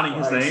You're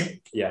signing his name?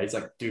 Yeah. He's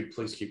like, dude,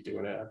 please keep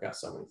doing it. I've got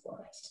so many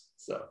flags.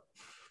 So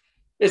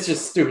it's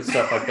just stupid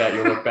stuff like that.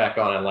 You look back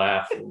on and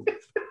laugh.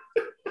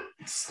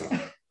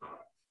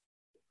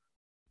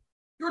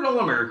 You're an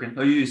All-American,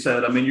 like you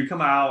said. You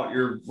come out,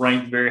 you're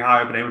ranked very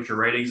high up in amateur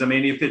ratings.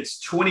 If it's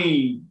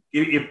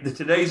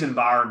today's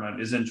environment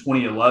is in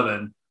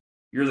 2011,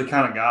 you're the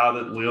kind of guy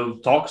that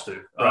Liv talks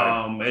to.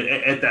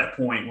 Right. At that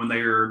point when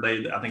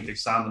I think they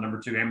signed the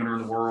number 2 amateur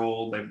in the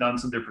world. They've done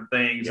some different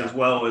things as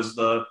well as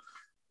the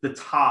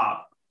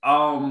top.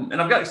 And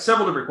I've got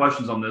several different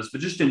questions on this, but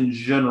just in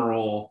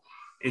general,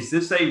 is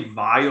this a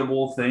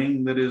viable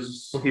thing that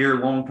is here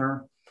long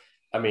term?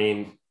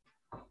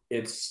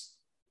 It's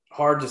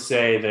hard to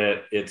say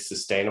that it's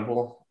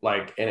sustainable,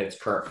 in its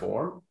current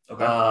form.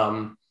 Okay.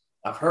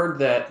 I've heard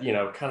that,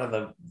 kind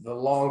of the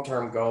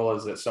long-term goal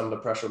is that some of the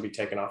pressure will be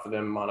taken off of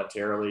them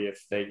monetarily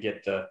if they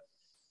get the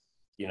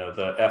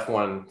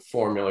F1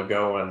 formula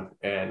going,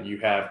 and you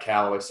have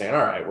Callaway saying,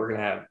 all right, we're going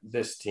to have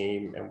this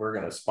team and we're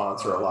going to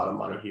sponsor a lot of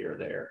money here or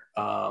there.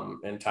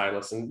 And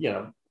Titleist, and,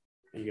 you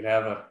could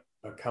have a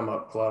come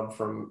up club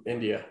from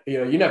India,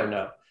 you never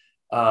know.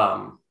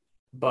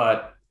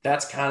 But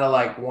that's kind of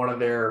like one of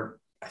their,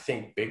 I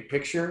think, big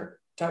picture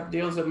type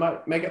deals that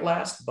might make it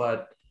last,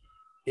 but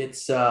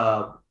it's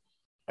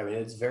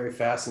very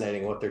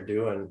fascinating what they're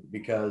doing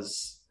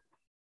because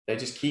they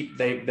just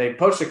they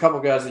poached a couple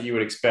guys that you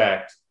would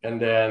expect.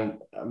 And then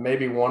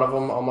maybe one of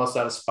them almost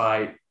out of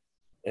spite.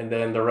 And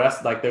then the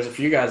rest, there's a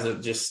few guys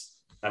that just,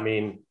 they've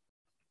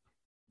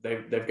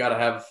got to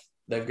have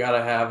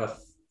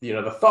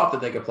the thought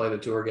that they could play the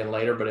tour again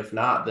later, but if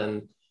not,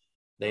 then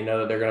they know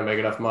that they're going to make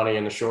enough money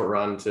in the short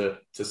run to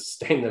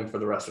sustain them for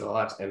the rest of their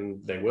lives,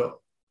 and they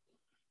will.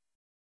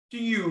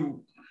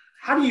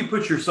 How do you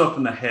put yourself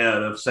in the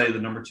head of, say, the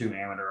number 2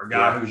 amateur, a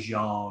guy who's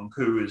young,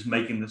 who is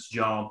making this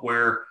jump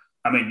where,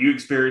 you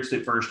experienced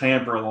it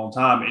firsthand for a long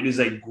time. It is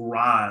a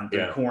grind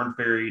through Korn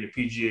Ferry to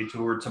PGA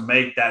Tour to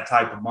make that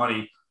type of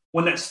money.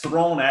 When that's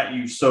thrown at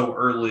you so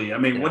early, how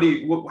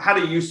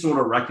do you sort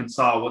of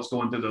reconcile what's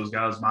going through those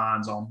guys'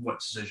 minds on what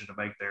decision to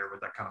make there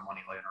with that kind of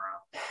money laying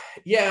around?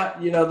 Yeah,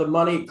 the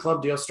money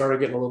club deals started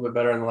getting a little bit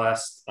better in the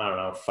last,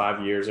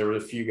 5 years. There were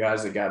a few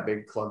guys that got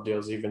big club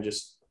deals, even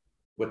just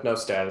with no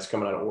status,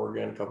 coming out of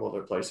Oregon, a couple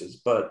other places.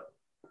 But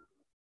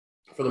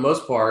for the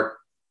most part,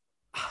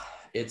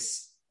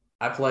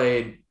 I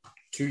played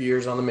 2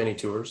 years on the mini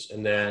tours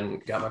and then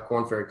got my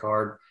Korn Ferry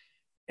card.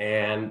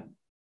 And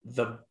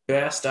the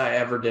best I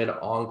ever did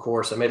on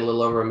course, I made a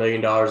little over $1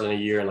 million in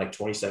a year in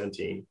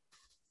 2017.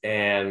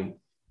 And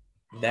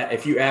that,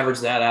 if you average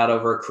that out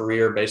over a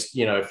career based,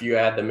 if you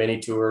add the mini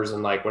tours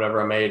and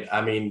whatever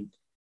I made,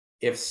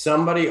 if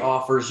somebody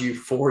offers you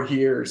 4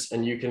 years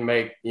and you can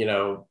make,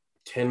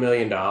 $10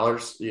 million,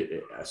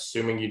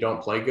 assuming you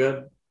don't play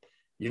good,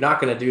 you're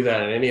not going to do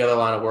that in any other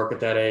line of work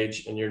at that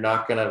age. And you're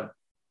not going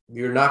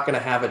to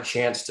have a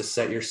chance to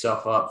set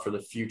yourself up for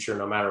the future,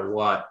 no matter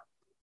what.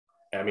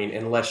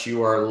 Unless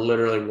you are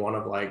literally one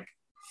of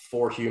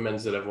 4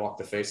 humans that have walked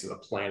the face of the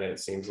planet, it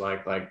seems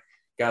like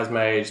guys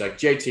my age, like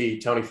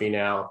JT, Tony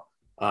Finau,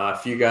 a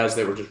few guys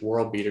that were just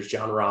world beaters,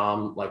 John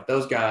Rahm,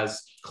 those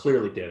guys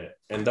clearly did it.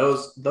 And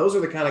those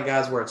are the kind of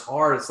guys where it's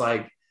hard. It's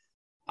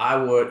I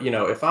would,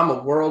 if I'm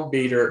a world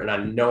beater and I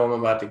know I'm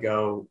about to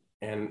go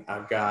and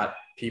I've got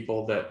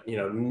people that,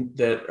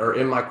 that are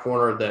in my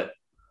corner that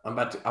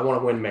I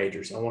want to win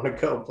majors. I want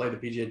to go play the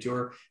PGA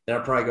Tour. Then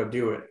I'll probably go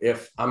do it.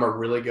 If I'm a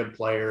really good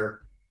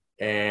player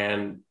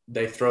and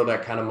they throw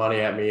that kind of money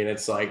at me, and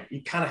it's like,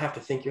 you kind of have to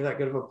think you're that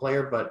good of a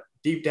player, but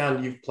deep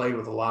down you've played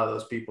with a lot of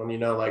those people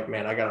and like,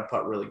 man, I got to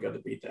putt really good to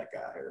beat that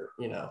guy, or,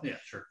 yeah,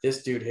 sure,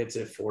 this dude hits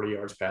it 40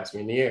 yards past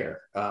me in the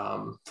air.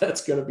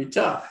 That's going to be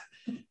tough.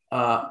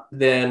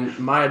 Then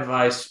my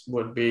advice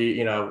would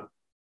be,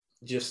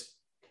 just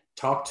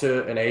talk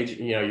to an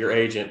agent, your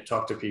agent,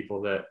 talk to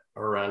people that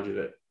are around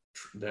you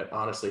that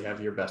honestly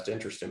have your best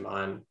interest in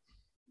mind,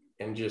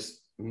 and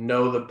just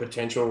know the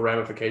potential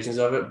ramifications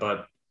of it.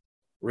 But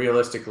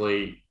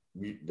realistically,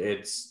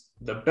 it's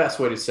the best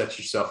way to set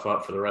yourself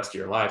up for the rest of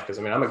your life. Because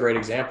I'm a great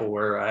example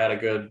where I had a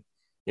good,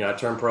 I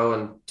turned pro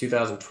in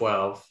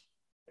 2012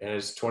 and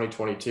it's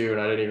 2022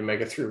 and I didn't even make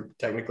it through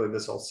technically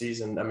this whole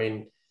season.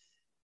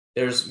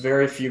 There's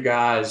very few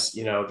guys,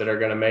 that are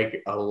going to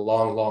make a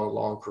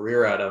long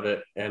career out of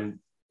it. And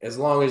as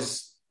long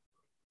as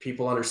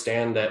people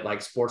understand that,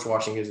 like, sports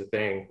washing is a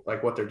thing,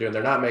 like what they're doing,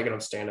 they're not making them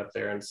stand up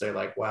there and say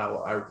like,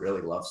 wow, I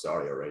really love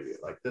Saudi Arabia.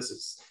 Like,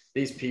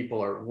 these people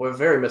were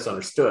very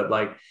misunderstood.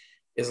 Like,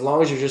 as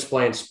long as you're just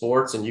playing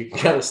sports and you can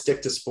kind of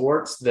stick to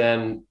sports,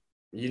 then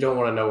you don't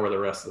want to know where the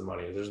rest of the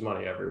money is. There's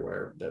money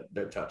everywhere that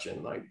they're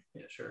touching. Like,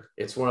 yeah, sure.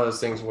 It's one of those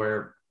things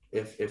where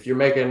if you're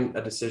making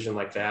a decision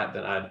like that,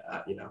 then I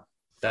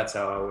that's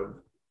how I would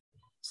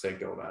say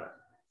go about it.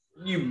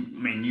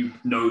 You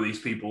know these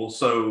people,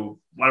 so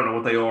I don't know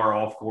what they are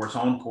off course,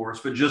 on course,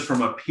 but just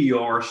from a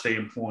PR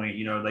standpoint,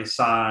 they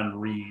signed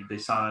Reed, they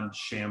signed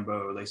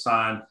Shambo, they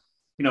signed,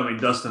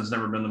 Dustin's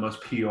never been the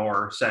most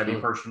PR savvy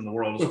person in the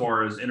world as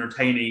far as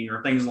entertaining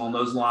or things along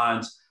those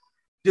lines.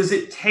 Does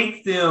it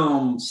take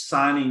them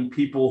signing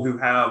people who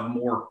have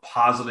more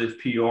positive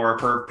PR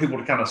for people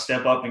to kind of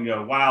step up and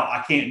go, wow,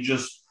 I can't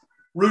just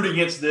root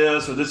against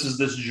this, or this is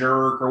this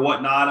jerk or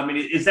whatnot?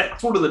 Is that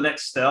sort of the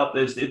next step,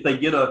 is if they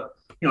get a,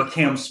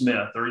 Cam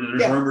Smith, or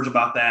there's rumors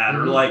about that,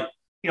 or like,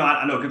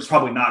 I know it's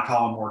probably not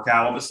Colin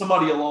Morikawa, but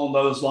somebody along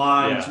those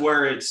lines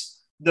where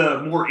it's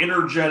the more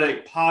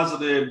energetic,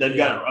 positive, they've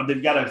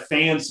got a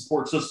fan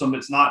support system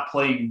that's not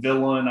playing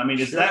villain.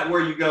 Is that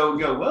where you go,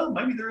 well,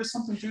 maybe there is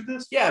something to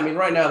this? Yeah,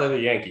 right now they're the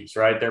Yankees,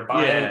 right? They're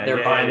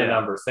buying the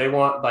numbers. They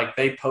want, like,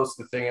 they post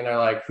the thing and they're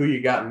like, who you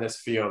got in this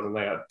field? And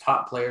they have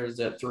top players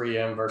at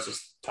 3M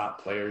versus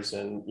top players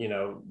in,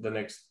 the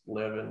next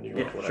live in New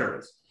York, whatever it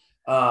is.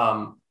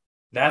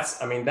 That's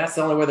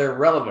the only way they're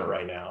relevant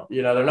right now.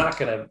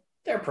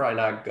 They're probably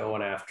not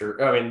going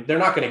after, they're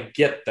not going to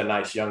get the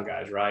nice young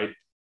guys, right?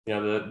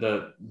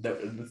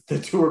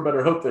 The tour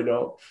better hope they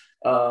don't.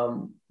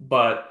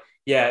 But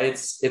yeah,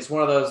 it's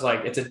one of those,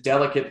 like, it's a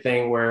delicate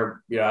thing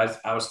where,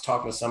 I was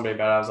talking to somebody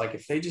about it. I was like,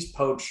 if they just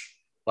poach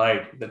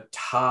like the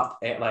top,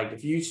 like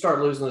if you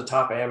start losing the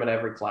top am in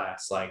every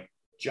class, like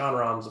John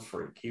Rahm's a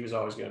freak. He was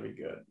always going to be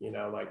good.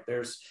 Like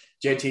there's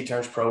JT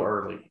turns pro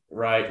early,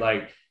 right?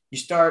 Like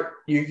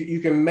you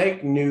can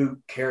make new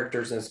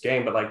characters in this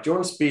game, but like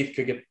Jordan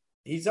Spieth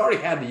he's already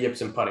had the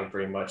yips in putting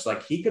pretty much.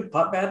 Like, he could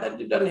putt bad. That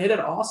dude doesn't hit it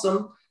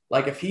awesome.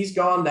 Like, if he's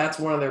gone, that's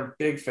one of their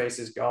big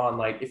faces gone.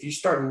 Like, if you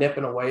start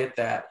nipping away at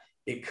that,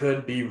 it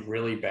could be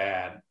really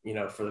bad,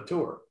 for the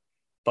tour.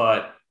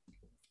 But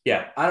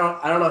yeah, I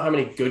don't know how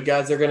many good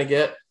guys they're going to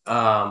get.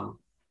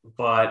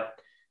 But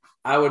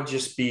I would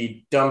just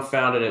be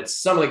dumbfounded at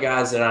some of the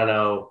guys that I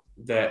know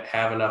that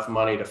have enough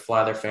money to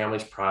fly their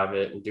families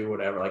private and do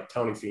whatever, like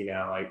Tony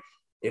Finau. Like,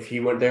 if he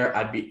went there,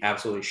 I'd be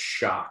absolutely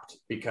shocked,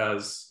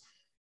 because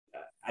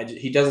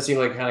he doesn't seem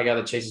like the kind of guy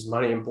that chases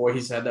money. And boy,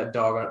 he's had that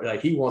dog on,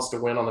 like, he wants to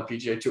win on the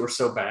PGA Tour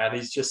so bad.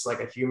 He's just like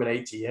a human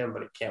ATM,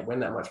 but he can't win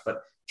that much.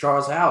 But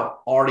Charles Howe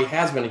already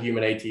has been a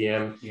human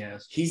ATM.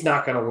 Yes. He's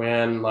not going to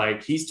win.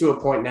 Like, he's to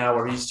a point now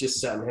where he's just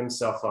setting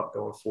himself up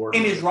going forward.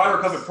 And his Ryder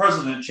Cup at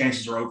President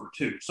chances are over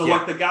too. So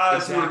like the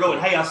guys who are going,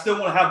 hey, I still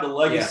want to have the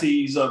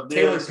legacies of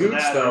this. Taylor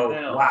Gooch,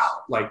 though, wow.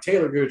 Like,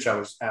 Taylor Gooch, I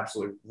was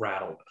absolutely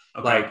rattled.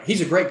 Okay. Like, he's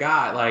a great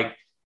guy. Like,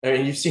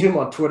 you've seen him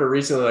on Twitter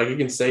recently. Like, he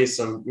can say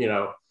some,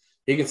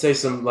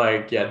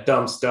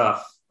 dumb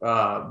stuff.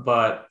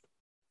 But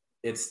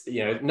it's,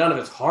 none of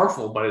it's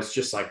harmful, but it's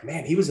just like,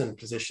 man, he was in a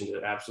position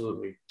to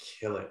absolutely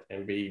kill it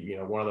and be,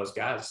 one of those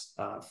guys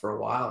for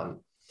a while. And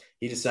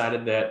he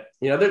decided that,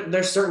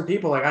 there's certain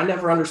people, like, I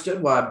never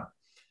understood why,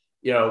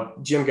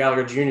 Jim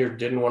Gallagher Jr.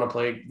 didn't want to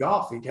play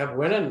golf. He kept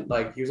winning.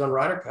 Like, he was on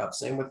Ryder Cup.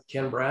 Same with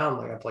Ken Brown.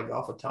 Like, I played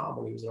golf with Tom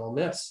when he was at Ole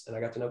Miss, and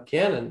I got to know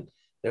Ken, and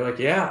they're like,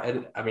 yeah.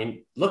 And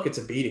look, it's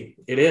a beating.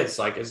 It is,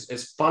 like,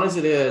 as fun as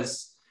it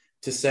is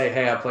to say,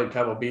 hey, I played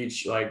Pebble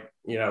Beach, like,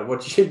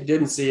 what you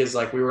didn't see is,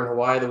 like, we were in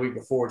Hawaii the week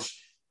before, which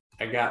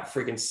I got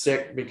freaking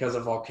sick because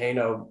of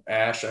volcano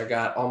ash. I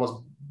got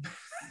almost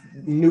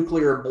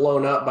nuclear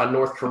blown up by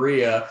North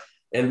Korea,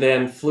 and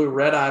then flew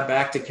red eye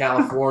back to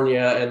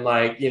California. And,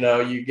 like,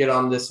 you get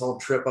on this whole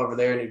trip over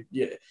there, and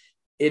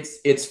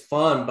it's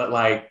fun, but,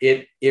 like,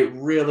 it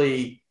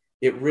really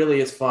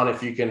is fun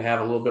if you can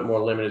have a little bit more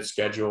limited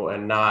schedule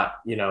and not,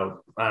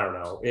 I don't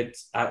know.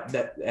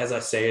 As I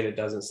say it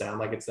doesn't sound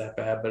like it's that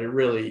bad, but it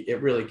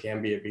really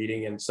can be a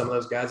beating. And some of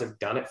those guys have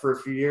done it for a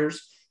few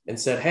years. and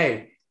said,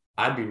 hey,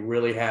 I'd be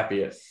really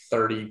happy at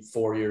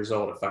 34 years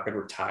old if I could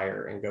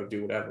retire and go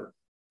do whatever.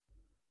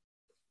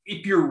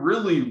 If you're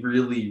really,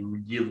 really,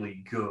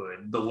 really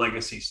good, the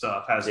legacy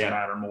stuff has to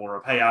matter more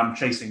of, hey, I'm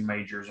chasing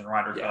majors and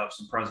Ryder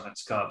Cups and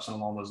President's Cups and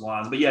along those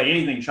lines. But yeah,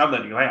 anything shove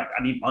that, you go, hey,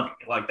 I need money.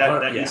 Like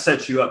that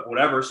sets you up,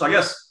 whatever. So I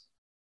guess,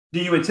 do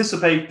you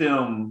anticipate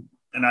them,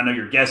 and I know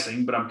you're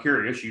guessing, but I'm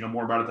curious, you know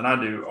more about it than I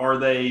do.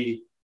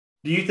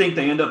 Do you think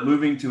they end up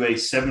moving to a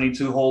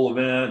 72-hole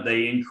event?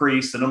 They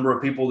increase the number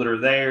of people that are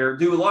there,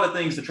 do a lot of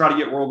things to try to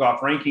get world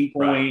golf ranking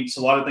points,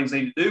 a lot of things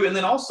they need to do. And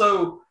then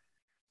also,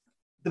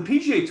 the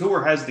PGA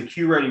Tour has the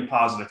Q rating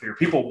positive here.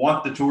 People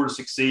want the tour to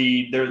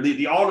succeed.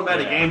 The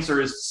automatic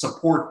answer is to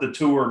support the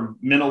tour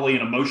mentally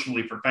and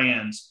emotionally for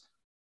fans.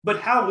 But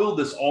how will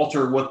this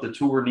alter what the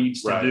tour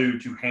needs to do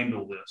to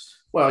handle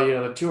this? Well, you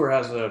know, the tour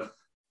has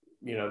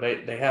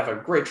they have a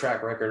great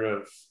track record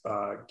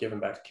of giving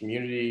back to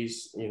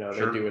communities. You know, they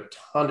do a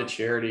ton to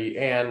charity,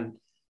 and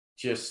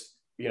just,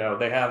 you know,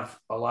 they have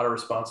a lot of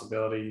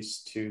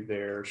responsibilities to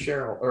their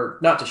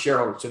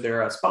to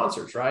their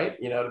sponsors, right?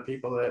 You know, to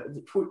people that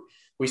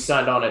we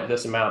signed on at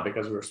this amount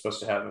because we were supposed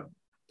to have a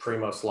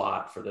primo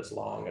slot for this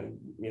long, and,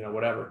 you know,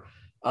 whatever.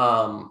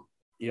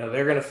 You know,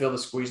 they're going to feel the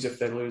squeeze if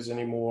they lose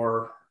any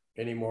more,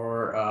 you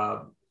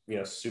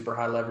know, super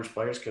high leverage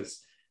players.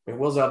 Cause I mean,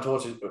 Will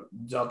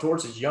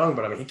Zalatoris is young,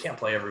 but I mean, he can't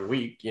play every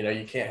week. You know,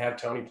 you can't have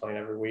Tony playing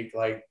every week.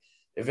 Like,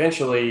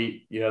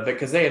 eventually, you know,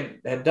 because they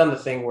had done the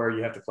thing where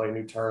you have to play a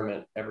new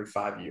tournament every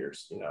 5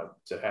 years, you know,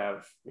 to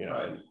have, you know,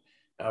 and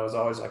I was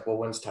always like, well,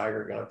 when's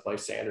Tiger going to play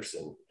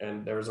Sanderson?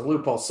 And there was a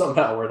loophole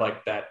somehow where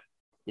like that,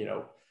 you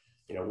know,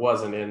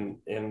 wasn't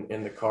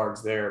in the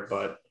cards there.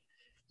 But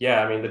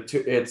yeah, I mean,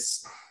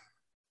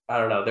 I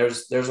don't know.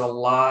 There's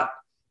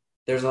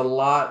a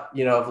lot,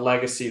 you know, of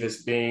legacy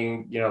that's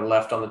being, you know,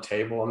 left on the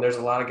table. And there's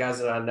a lot of guys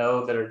that I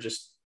know that are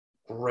just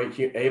great.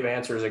 Abe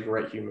Ancer is a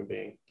great human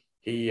being.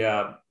 He,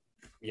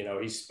 you know,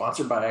 he's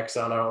sponsored by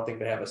Exxon. I don't think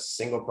they have a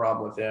single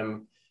problem with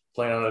him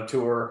playing on a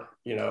tour,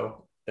 you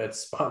know, that's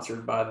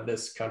sponsored by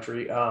this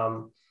country.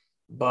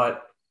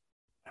 But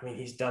I mean,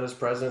 he's done his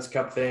President's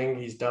Cup thing.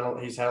 He's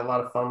had a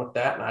lot of fun with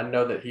that. And I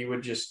know that he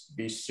would just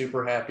be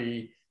super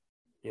happy,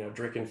 you know,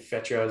 drinking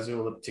Fecha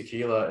Azul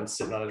tequila and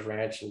sitting on his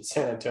ranch in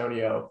San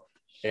Antonio.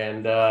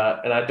 And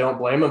I don't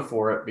blame him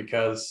for it,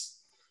 because,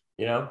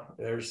 you know,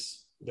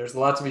 there's a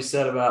lot to be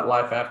said about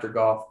life after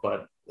golf.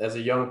 But as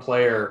a young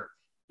player,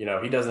 you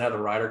know, he doesn't have the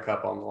Ryder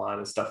Cup on the line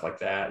and stuff like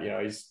that. You know,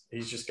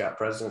 he's just got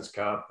President's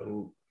Cup,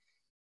 and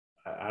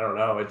I don't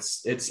know.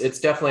 It's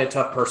definitely a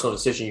tough personal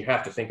decision. You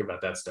have to think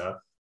about that stuff.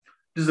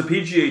 Does the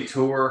PGA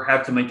Tour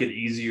have to make it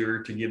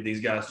easier to give these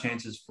guys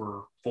chances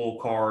for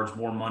full cards,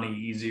 more money,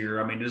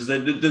 easier? I mean,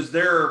 does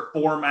their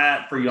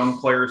format for young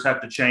players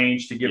have to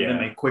change to give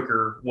them a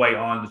quicker way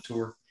on the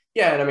tour?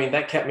 Yeah, and I mean,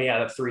 that kept me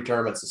out of 3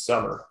 tournaments this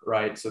summer,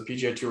 right? So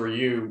PGA Tour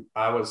U,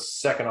 I was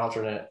second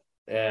alternate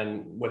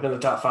and within the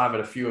top 5 at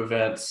a few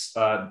events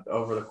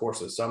over the course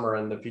of the summer,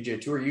 and the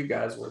PGA Tour U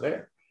guys were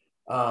there.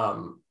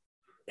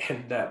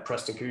 And that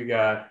Preston Cootie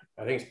guy,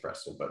 I think it's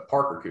Preston, but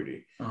Parker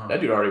Cootie,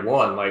 that dude already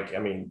won. Like, I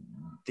mean,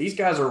 these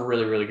guys are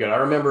really, really good. I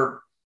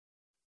remember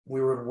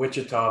we were in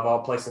Wichita, of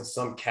all places, and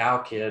some Cal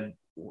kid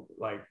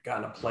like got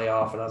in a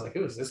playoff, and I was like,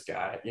 who is this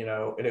guy? You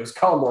know, and it was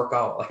Colin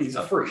Morikawa. Like, he's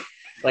a freak.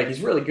 Like,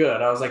 he's really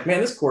good. I was like,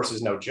 man, this course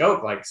is no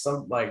joke. Like,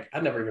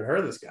 I'd never even heard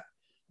of this guy.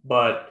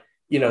 But,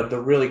 you know,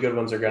 the really good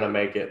ones are going to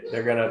make it.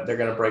 They're going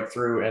to break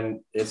through. And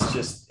it's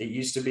just, it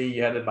used to be,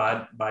 you had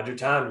to bide your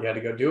time. You had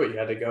to go do it. You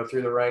had to go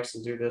through the ranks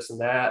and do this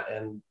and that.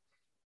 And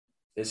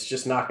it's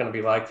just not going to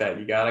be like that.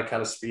 You got to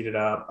kind of speed it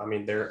up. I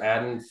mean, they're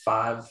adding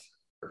 5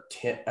 or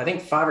 10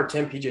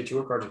 PGA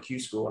Tour cards at Q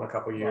School in a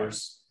couple of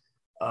years.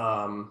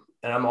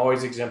 And I'm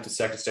always exempt to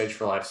second stage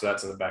for life. So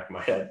that's in the back of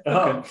my head.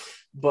 Okay.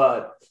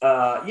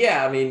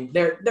 Yeah, I mean,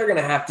 they're going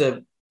to have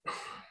to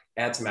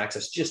add some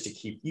access just to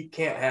keep, you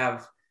can't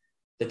have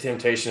the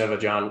temptation of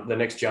the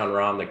next John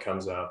Rahm that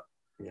comes up.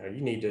 You know, you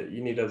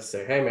need to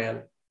say, hey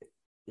man,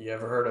 you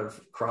ever heard of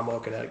Cromwell,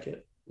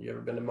 Connecticut? You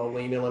ever been to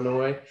Moline,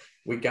 Illinois?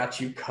 We got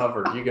you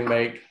covered. You can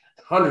make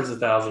hundreds of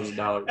thousands of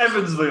dollars.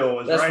 Evansville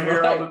is right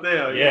here on the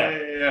deal.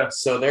 Yeah.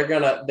 So they're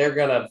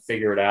gonna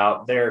figure it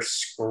out. They're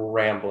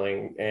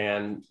scrambling,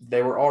 and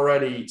they were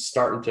already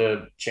starting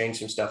to change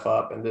some stuff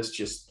up. And this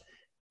just,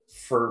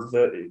 for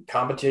the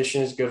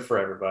competition, is good for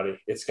everybody.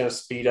 It's gonna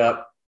speed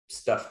up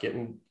stuff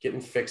getting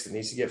fixed. It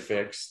needs to get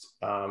fixed.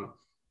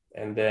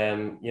 And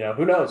then, you know,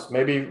 who knows?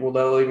 Maybe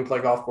they'll even play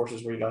golf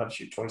courses where you don't have to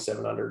shoot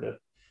 27 under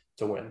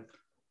to win.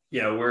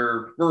 Yeah,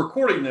 we're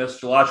recording this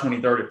July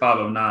 23rd at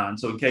 5:09.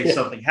 So in case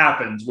something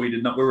happens, we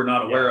were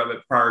not aware of it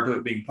prior to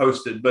it being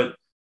posted. But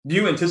do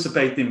you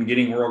anticipate them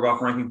getting World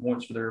Golf ranking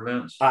points for their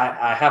events?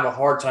 I have a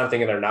hard time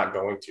thinking they're not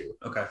going to.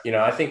 Okay. You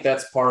know, I think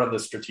that's part of the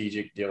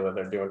strategic deal that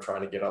they're doing,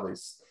 trying to get all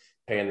these,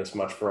 paying this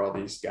much for all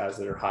these guys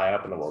that are high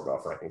up in the World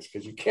Golf rankings,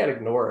 because you can't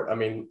ignore it. I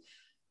mean,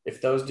 if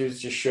those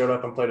dudes just showed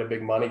up and played a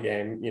big money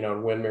game, you know,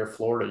 in Windermere,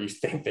 Florida, you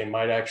think they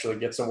might actually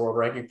get some world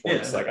ranking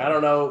points. Yeah. Like, I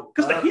don't know.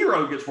 Because the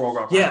hero gets World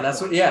Golf ranking points.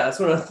 That's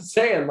what I'm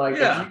saying. Like,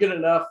 if you get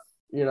enough,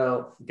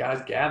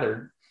 guys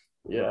gathered.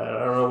 Yeah,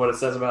 I don't know what it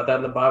says about that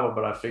in the Bible,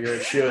 but I figure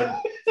it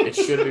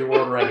should be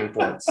world ranking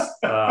points.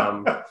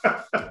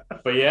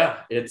 But yeah,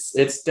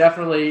 it's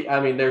definitely, I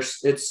mean,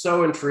 it's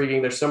so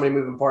intriguing. There's so many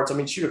moving parts. I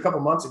mean, shoot, a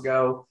couple months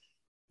ago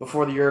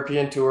before the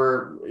European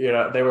tour,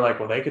 they were like,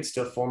 well, they could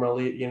still form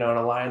an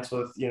alliance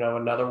with,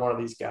 another one of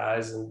these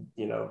guys. And,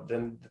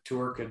 then the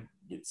tour could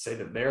say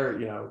that they're,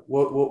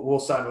 we'll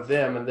side with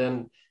them. And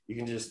then you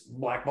can just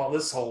blackball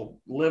this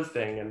whole live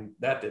thing. And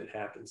that didn't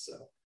happen. So.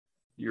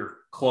 Your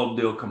club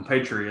deal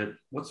compatriot,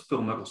 what's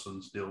Phil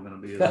Mickelson's deal going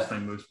to be as this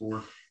thing moves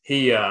forward?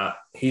 He's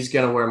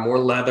going to wear more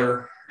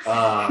leather.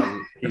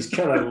 He's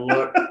going to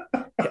look.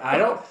 I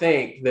don't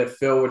think that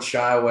Phil would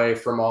shy away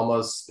from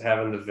almost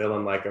having the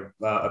villain like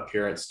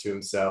appearance to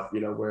himself.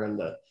 Wearing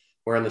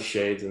the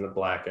shades and the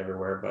black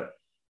everywhere. But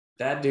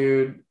that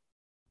dude,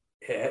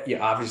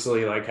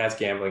 obviously like has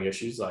gambling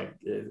issues. Like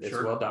it's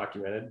Sure. well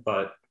documented,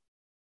 but.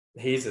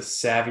 He's a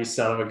savvy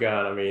son of a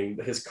gun. I mean,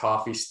 his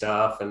coffee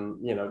stuff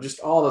and, just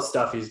all the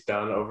stuff he's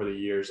done over the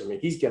years. I mean,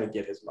 he's going to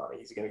get his money.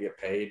 He's going to get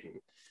paid. And,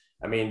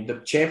 I mean,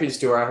 the Champions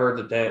Tour, I heard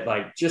that they,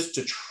 like, just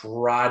to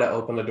try to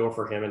open the door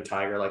for him and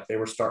Tiger, like they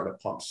were starting to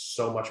pump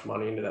so much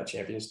money into that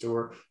Champions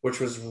Tour, which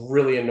was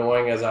really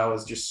annoying as I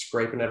was just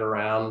scraping it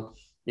around,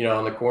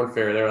 on the Corn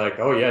Ferry. They were like,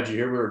 oh, yeah, did you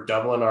hear we were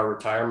doubling our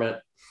retirement?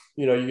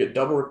 You get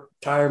double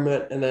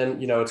retirement and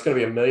then, it's going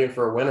to be $1 million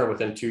for a winner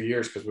within 2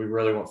 years because we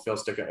really want Phil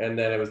Sticker. And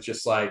then it was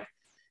just like,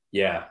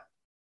 yeah,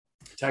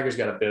 Tiger's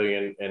got $1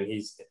 billion and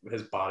his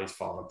body's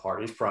falling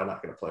apart. He's probably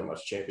not going to play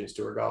much Champions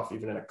Tour golf,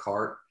 even in a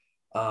cart.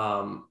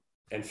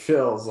 And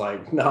Phil's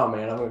like, no,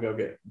 man, I'm going to go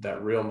get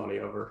that real money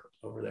over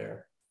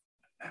there.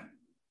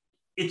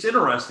 It's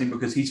interesting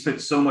because he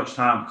spent so much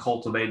time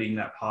cultivating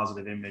that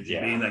positive image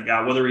and being that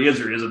guy, whether he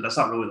is or isn't, that's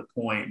not really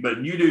the point.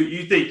 But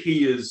you think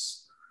he is,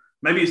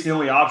 maybe it's the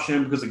only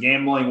option because of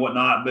gambling and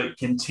whatnot, but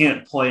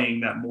content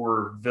playing that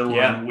more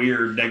villain,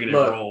 weird, negative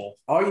role.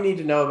 All you need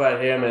to know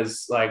about him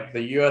is like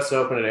the U.S.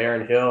 Open at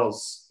Erin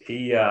Hills.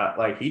 He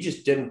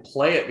just didn't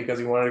play it because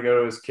he wanted to go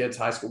to his kid's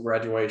high school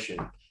graduation.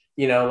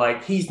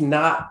 He's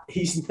not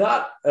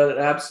an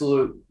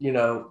absolute,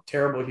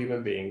 terrible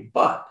human being.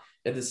 But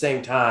at the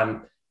same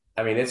time,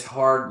 I mean, it's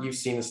hard. You've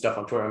seen the stuff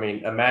on Twitter. I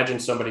mean, imagine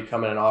somebody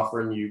coming and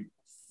offering you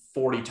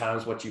 40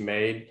 times what you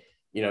made,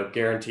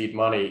 guaranteed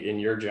money in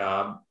your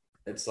job.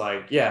 It's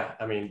like, yeah,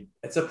 I mean,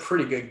 it's a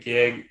pretty good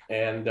gig.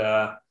 And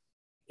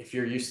if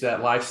you're used to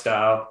that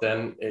lifestyle,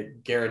 then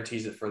it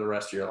guarantees it for the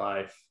rest of your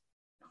life.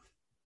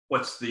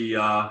 What's the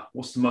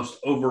most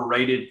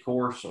overrated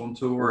course on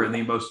tour and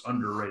the most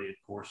underrated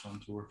course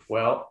on tour?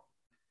 Well,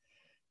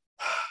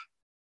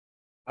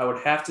 I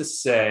would have to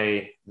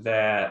say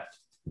that,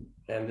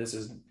 and this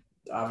is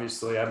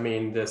obviously, I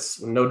mean,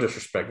 this, no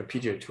disrespect, the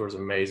PGA Tour is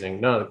amazing.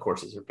 None of the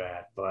courses are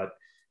bad, but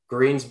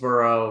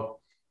Greensboro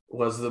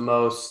was the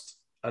most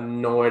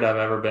annoyed I've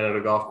ever been at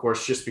a golf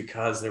course just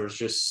because there was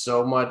just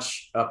so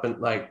much up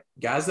and like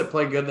guys that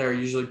play good there are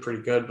usually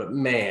pretty good, but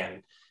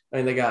man, I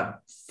mean, they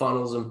got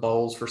funnels and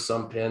bowls for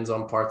some pins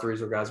on par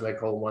threes where guys make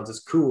hole ones. It's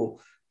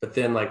cool. But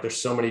then like,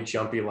 there's so many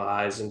jumpy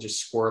lies and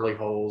just squirrely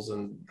holes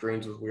and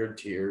greens with weird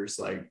tiers.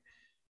 Like,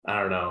 I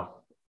don't know.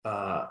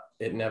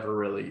 It never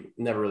really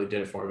did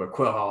it for me, but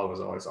Quail Hollow was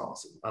always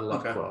awesome. I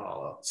love Quail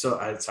Hollow. So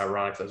it's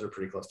ironic those are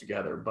pretty close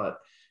together, but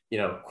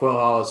Quail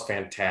Hollow is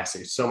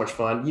fantastic. It's so much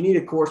fun. You need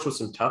a course with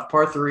some tough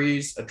par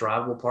threes, a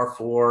drivable par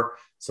four,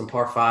 some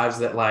par fives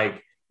that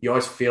like you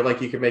always feel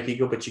like you could make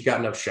eagle, but you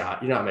got no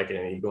shot. You're not making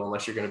an eagle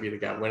unless you're going to be the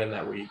guy winning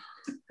that week.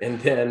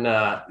 And then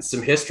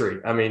some history.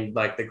 I mean,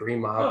 like the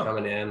Green Mile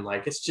coming in,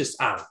 like it's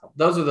just, I don't know.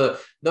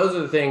 Those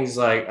are the things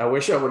like I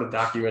wish I would have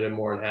documented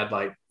more and had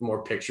like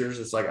more pictures.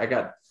 It's like I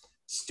got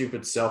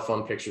stupid cell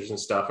phone pictures and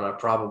stuff, and I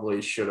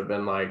probably should have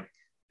been like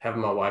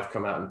having my wife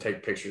come out and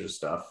take pictures of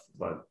stuff.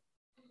 But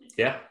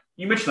yeah.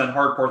 You mentioned that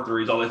hard par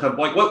threes all the time.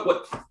 Like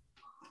what?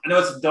 I know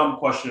it's a dumb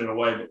question in a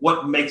way, but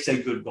what makes a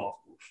good golf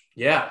course?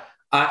 Yeah,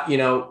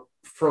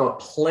 from a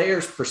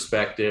player's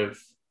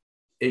perspective,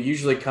 it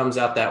usually comes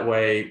out that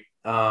way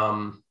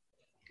in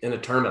the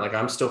tournament. Like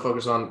I'm still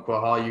focused on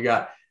Quail Hollow. You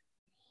got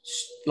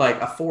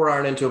like a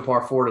 4-iron into a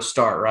par 4 to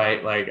start,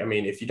 right? Like, I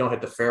mean, if you don't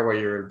hit the fairway,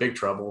 you're in big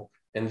trouble.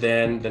 And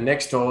then the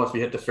next hole, if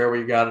you hit the fairway,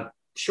 you got a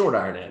short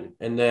iron in,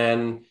 and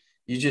then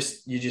you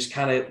just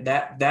kind of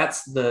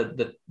that's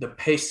the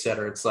pace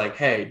setter. It's like,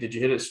 hey, did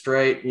you hit it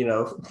straight?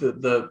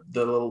 The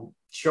little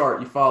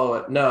chart, you follow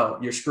it. No,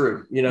 you're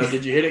screwed.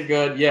 Did you hit it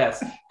good?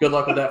 Yes. Good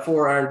luck with that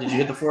 4-iron. Did you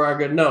hit the 4-iron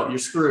good? No, you're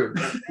screwed.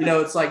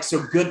 It's like,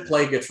 so good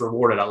play gets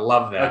rewarded. I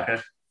love that.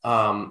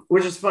 Okay.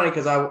 Which is funny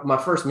because my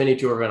first mini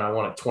tour event, I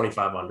won at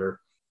 25 under.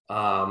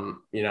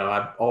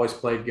 I've always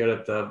played good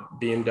at the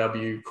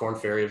BMW Corn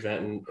Ferry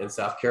event in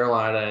South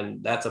Carolina,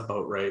 and that's a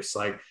boat race.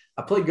 Like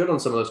I played good on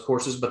some of those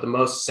courses, but the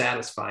most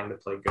satisfying to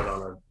play good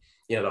on are,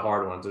 the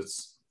hard ones.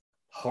 It's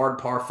hard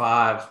par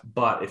 5,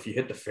 but if you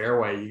hit the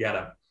fairway, you got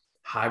a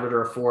hybrid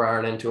or a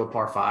 4-iron into a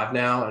par 5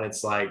 now. And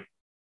it's like,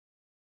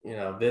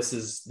 this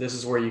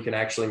is where you can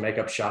actually make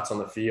up shots on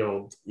the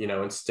field,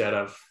 instead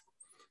of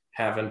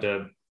having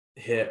to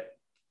hit,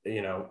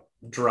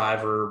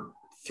 driver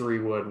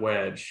 3-wood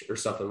wedge or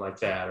something like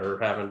that, or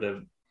having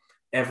to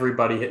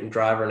everybody hitting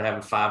driver and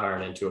having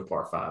 5-iron into a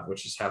par 5,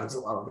 which just happens a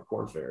lot on the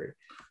Korn Ferry.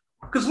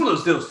 Because one of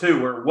those deals too,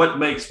 where what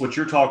makes what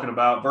you're talking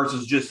about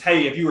versus just,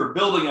 hey, if you were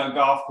building a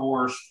golf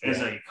course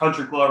as a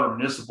country club or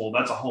municipal,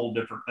 that's a whole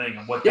different thing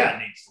of what that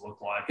needs to look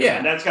like. Yeah,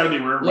 and that's got to be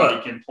where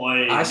everybody can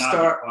play. I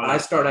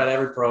start at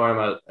every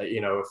program.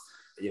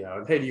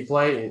 Hey, do you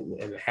play?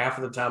 And half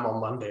of the time on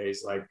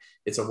Mondays, like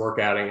it's a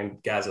workouting,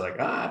 and guys are like,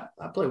 I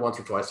play once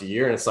or twice a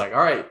year, and it's like,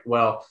 all right,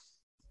 well.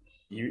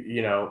 Do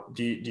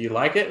you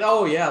like it?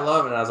 Oh yeah, I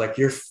love it. And I was like,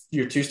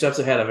 you're 2 steps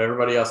ahead of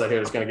everybody else out here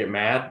that's going to get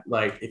mad.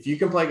 Like if you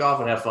can play golf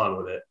and have fun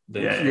with it,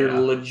 then you're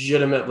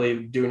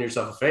legitimately doing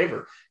yourself a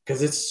favor,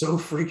 because it's so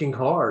freaking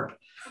hard.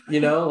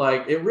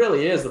 Like it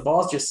really is. The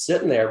ball's just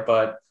sitting there.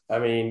 But I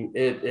mean,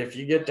 if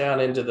you get down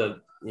into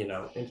the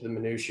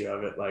minutia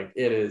of it, like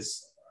it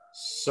is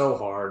so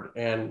hard.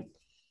 And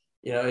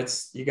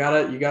it's you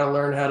gotta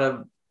learn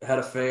how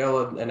to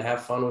fail and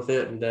have fun with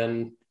it. And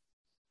then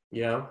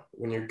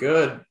when you're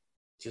good,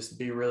 just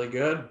be really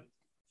good.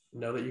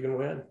 Know that you can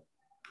win.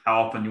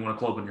 How often you want a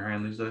club in your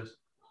hand these days?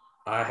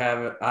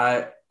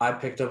 I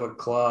picked up a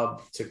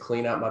club to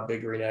clean out my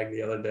big green egg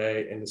the other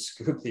day and to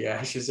scoop the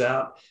ashes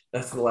out.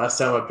 That's the last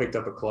time I picked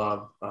up a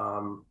club.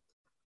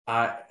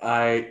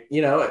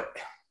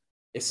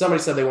 If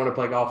somebody said they want to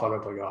play golf, I'm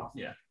going to play golf.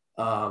 Yeah.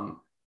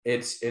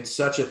 It's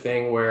such a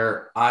thing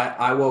where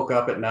I woke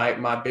up at night.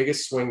 My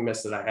biggest swing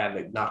miss that I had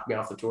that knocked me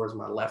off the tour is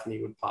my left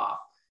knee would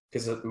pop,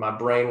 because my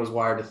brain was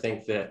wired to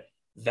think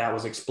that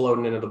was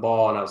exploding into the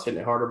ball and I was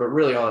hitting it harder. But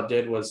really all it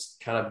did was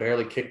kind of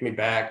barely kick me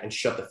back and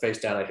shut the face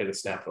down. I hit a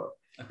snap hook.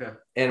 Okay.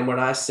 And when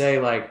I say,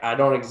 like, I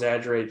don't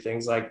exaggerate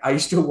things, like I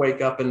used to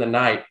wake up in the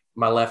night,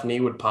 my left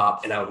knee would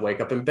pop and I would wake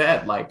up in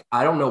bed. Like,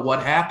 I don't know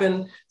what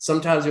happened.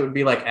 Sometimes it would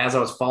be like, as I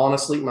was falling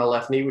asleep, my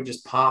left knee would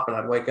just pop and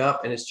I'd wake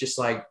up, and it's just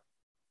like,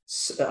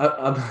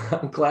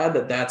 I'm glad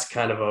that that's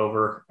kind of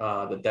over,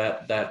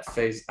 that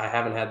phase. I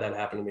haven't had that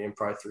happen to me in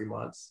probably 3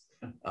 months.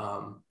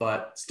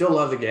 But still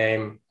love the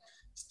game.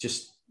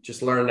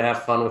 Just learn to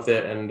have fun with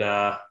it. And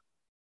I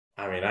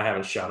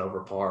haven't shot over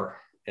par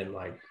in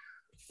like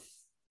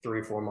 3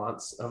 or 4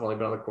 months. I've only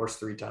been on the course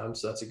 3 times,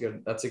 so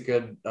that's a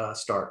good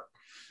start.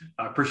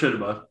 I appreciate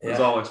it, bud. As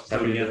always.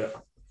 Happy to do it.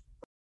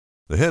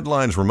 The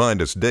headlines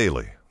remind us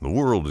daily the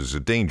world is a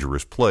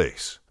dangerous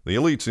place. The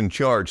elites in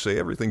charge say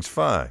everything's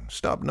fine,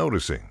 stop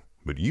noticing,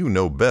 but you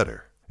know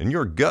better. And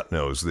your gut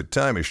knows that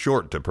time is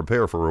short to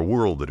prepare for a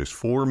world that is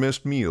 4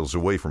 missed meals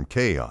away from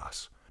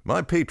chaos.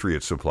 My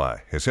Patriot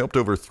Supply has helped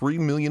over 3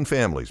 million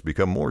families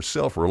become more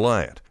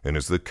self-reliant and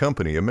is the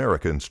company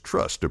Americans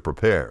trust to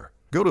prepare.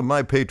 Go to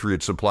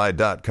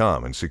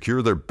MyPatriotSupply.com and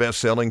secure their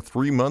best-selling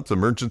 3-month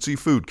emergency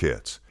food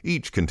kits.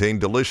 Each contain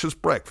delicious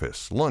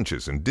breakfasts,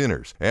 lunches, and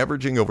dinners,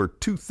 averaging over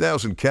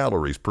 2,000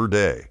 calories per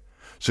day.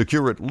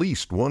 Secure at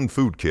least 1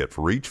 food kit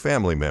for each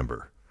family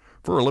member.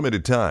 For a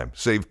limited time,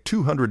 save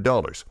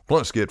 $200,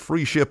 plus get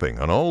free shipping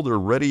on all their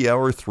Ready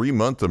Hour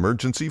 3-month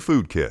emergency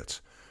food kits.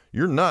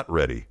 You're not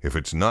ready if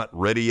it's not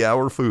Ready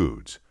Hour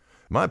Foods.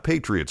 My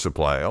Patriot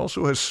Supply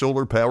also has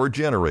solar power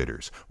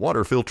generators,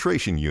 water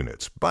filtration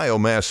units,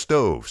 biomass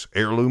stoves,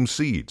 heirloom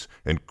seeds,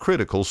 and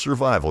critical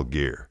survival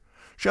gear.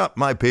 Shop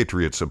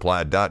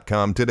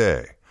MyPatriotSupply.com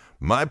today.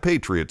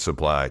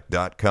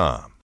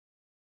 MyPatriotSupply.com.